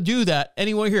try to do that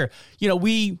anywhere here.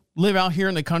 We live out here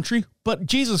in the country, but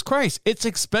Jesus Christ, it's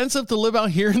expensive to live out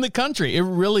here in the country. It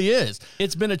really is.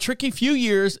 It's been a tricky few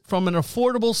years from an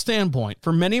affordable standpoint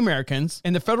for many Americans,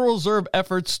 and the Federal Reserve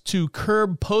efforts to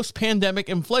curb post-pandemic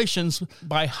inflations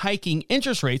by hiking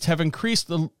interest rates have increased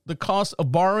the cost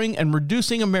of borrowing and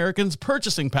reducing Americans'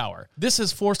 purchasing power. This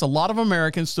has forced a lot of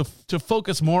Americans to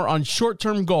focus more on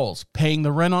short-term goals, paying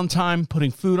the rent on time,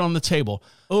 putting food on the table,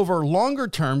 over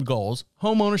longer-term goals,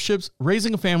 home ownerships,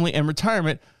 raising a family, and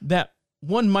retirement that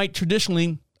one might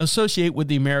traditionally associate with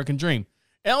the American dream.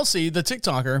 Elsie, the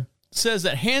TikToker, says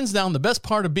that hands down the best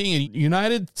part of being a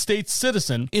United States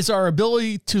citizen is our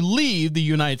ability to leave the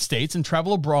United States and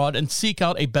travel abroad and seek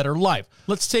out a better life.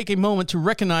 Let's take a moment to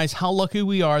recognize how lucky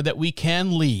we are that we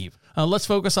can leave. Let's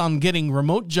focus on getting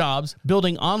remote jobs,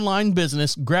 building online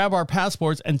business, grab our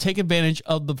passports, and take advantage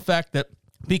of the fact that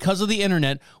because of the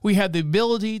internet, we have the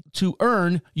ability to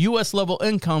earn U.S. level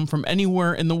income from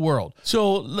anywhere in the world.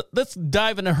 So let's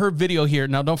dive into her video here.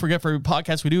 Now, don't forget, for every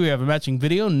podcast we do, we have a matching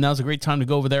video, and now's a great time to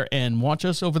go over there and watch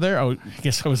us over there. Oh, I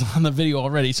guess I was on the video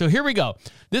already. So here we go.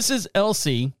 This is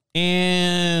Elsie,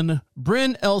 and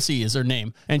Bryn Elsie is her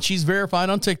name, and she's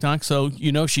verified on TikTok, so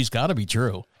you know she's got to be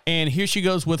true. And here she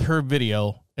goes with her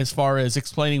video as far as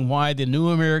explaining why the new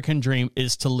American dream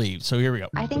is to leave. So here we go.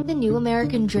 I think the new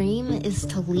American dream is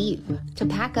to leave, to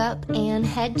pack up and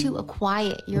head to a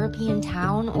quiet European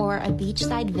town or a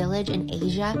beachside village in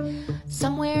Asia,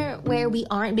 somewhere where we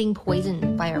aren't being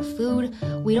poisoned by our food,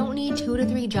 we don't need 2 to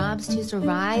 3 jobs to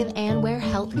survive, and where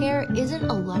healthcare isn't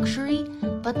a luxury,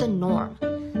 but the norm.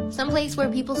 Someplace where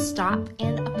people stop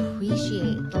and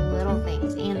appreciate the little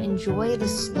things and enjoy the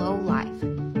slow life.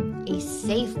 A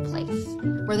safe place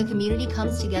where the community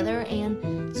comes together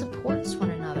and supports one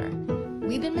another.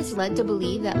 We've been misled to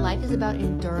believe that life is about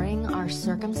enduring our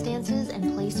circumstances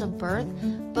and place of birth,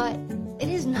 but it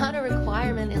is not a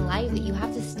requirement in life that you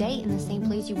have to stay in the same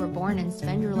place you were born and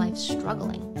spend your life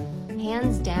struggling.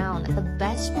 Hands down, the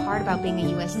best part about being a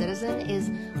U.S. citizen is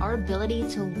our ability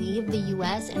to leave the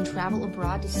U.S. and travel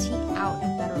abroad to seek out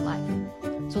a better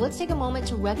life. So let's take a moment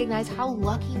to recognize how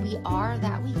lucky we are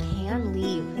that we can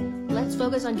leave. Let's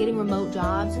focus on getting remote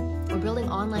jobs or building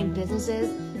online businesses,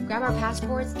 grab our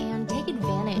passports, and take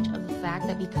advantage of the fact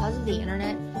that because of the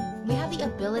internet, we have the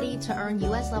ability to earn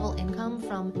U.S. level income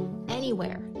from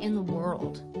anywhere in the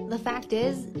world. The fact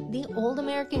is, the old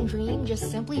American dream just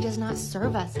simply does not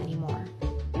serve us anymore.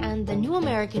 And the new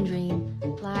American dream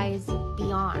lies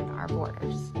beyond our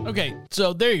borders. Okay,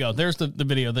 so there you go. There's the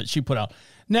video that she put out.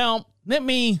 Now, let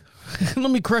me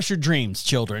crush your dreams,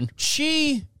 children.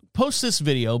 She posts this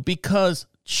video because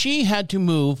she had to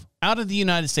move out of the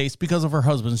United States because of her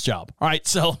husband's job. All right,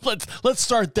 so let's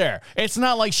start there. It's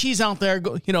not like she's out there,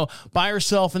 by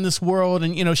herself in this world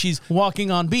and, she's walking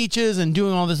on beaches and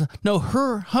doing all this. No,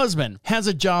 her husband has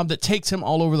a job that takes him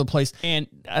all over the place. And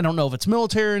I don't know if it's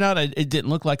military or not. It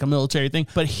didn't look like a military thing.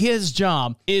 But his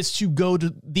job is to go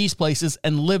to these places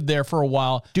and live there for a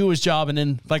while, do his job, and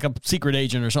then like a secret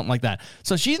agent or something like that.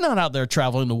 So she's not out there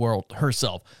traveling the world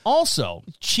herself. Also,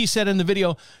 she said in the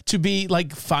video to be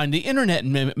like, find the internet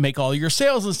and make all your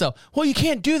sales and stuff. Well, you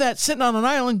can't do that sitting on an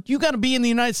island. You got to be in the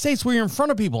United States where you're in front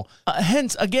of people.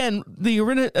 Hence, again,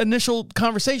 the initial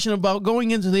conversation about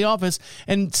going into the office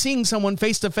and seeing someone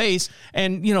face to face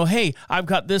and, hey, I've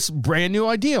got this brand new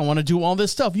idea. I want to do all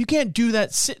this stuff. You can't do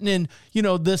that sitting in,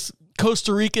 this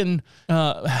Costa Rican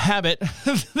habit,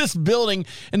 this building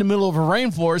in the middle of a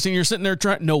rainforest, and you're sitting there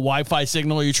no Wi-Fi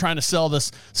signal. You're trying to sell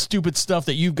this stupid stuff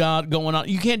that you've got going on.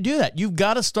 You can't do that. You've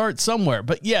got to start somewhere.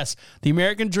 But yes, the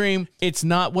American dream, it's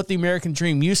not what the American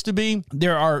dream used to be.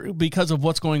 There are, because of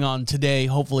what's going on today,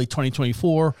 hopefully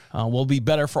 2024 will be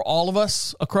better for all of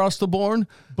us across the board.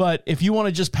 But if you want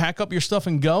to just pack up your stuff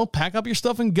and go, pack up your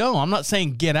stuff and go. I'm not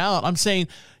saying get out. I'm saying,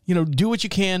 do what you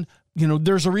can.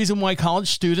 There's a reason why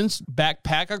college students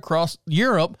backpack across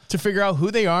Europe to figure out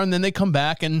who they are, and then they come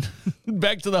back and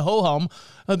back to the ho-hum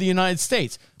of the United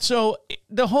States. So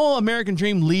the whole American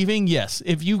dream leaving, yes,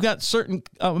 if you've got certain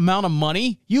amount of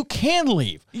money, you can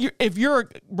leave. If you're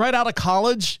right out of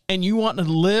college and you want to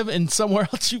live in somewhere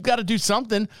else, you've got to do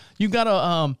something. You've got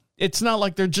to... It's not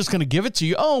like they're just going to give it to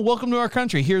you. Oh, welcome to our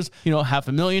country. Here's,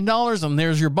 $500,000 and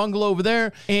there's your bungalow over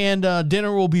there and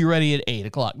dinner will be ready at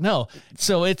 8:00. No.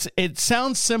 So it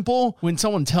sounds simple when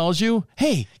someone tells you,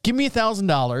 hey, give me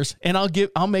 $1,000 and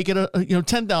I'll make it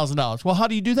 $10,000. Well, how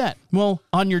do you do that? Well,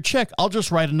 on your check, I'll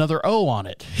just write another O on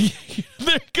it.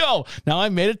 There you go. Now I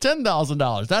made it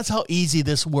 $10,000. That's how easy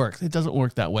this works. It doesn't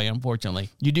work that way, unfortunately.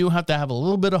 You do have to have a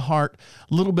little bit of heart,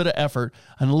 a little bit of effort,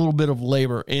 and a little bit of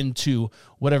labor into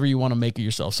whatever you want to make of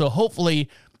yourself. So hopefully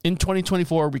in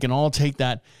 2024, we can all take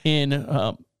that in,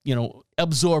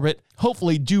 absorb it,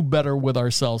 hopefully do better with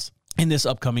ourselves in this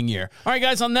upcoming year. All right,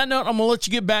 guys, on that note, I'm going to let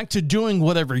you get back to doing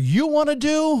whatever you want to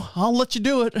do. I'll let you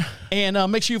do it. And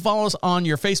make sure you follow us on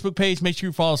your Facebook page. Make sure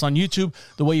you follow us on YouTube.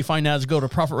 The way you find out is go to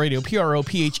Prophet Radio,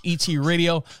 PROPHET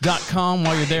radio.com.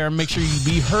 While you're there, make sure you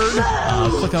be heard.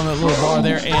 Click on that little bar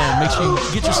there and make sure you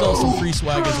get yourself some free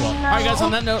swag as well. All right, guys,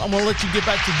 on that note, I'm going to let you get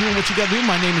back to doing what you got to do.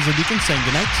 My name is the Deacon, saying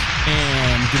good night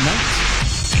and good night.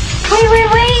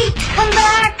 Wait, come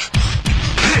back.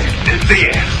 This is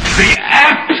the end. The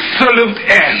absolute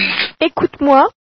end. Écoute-moi.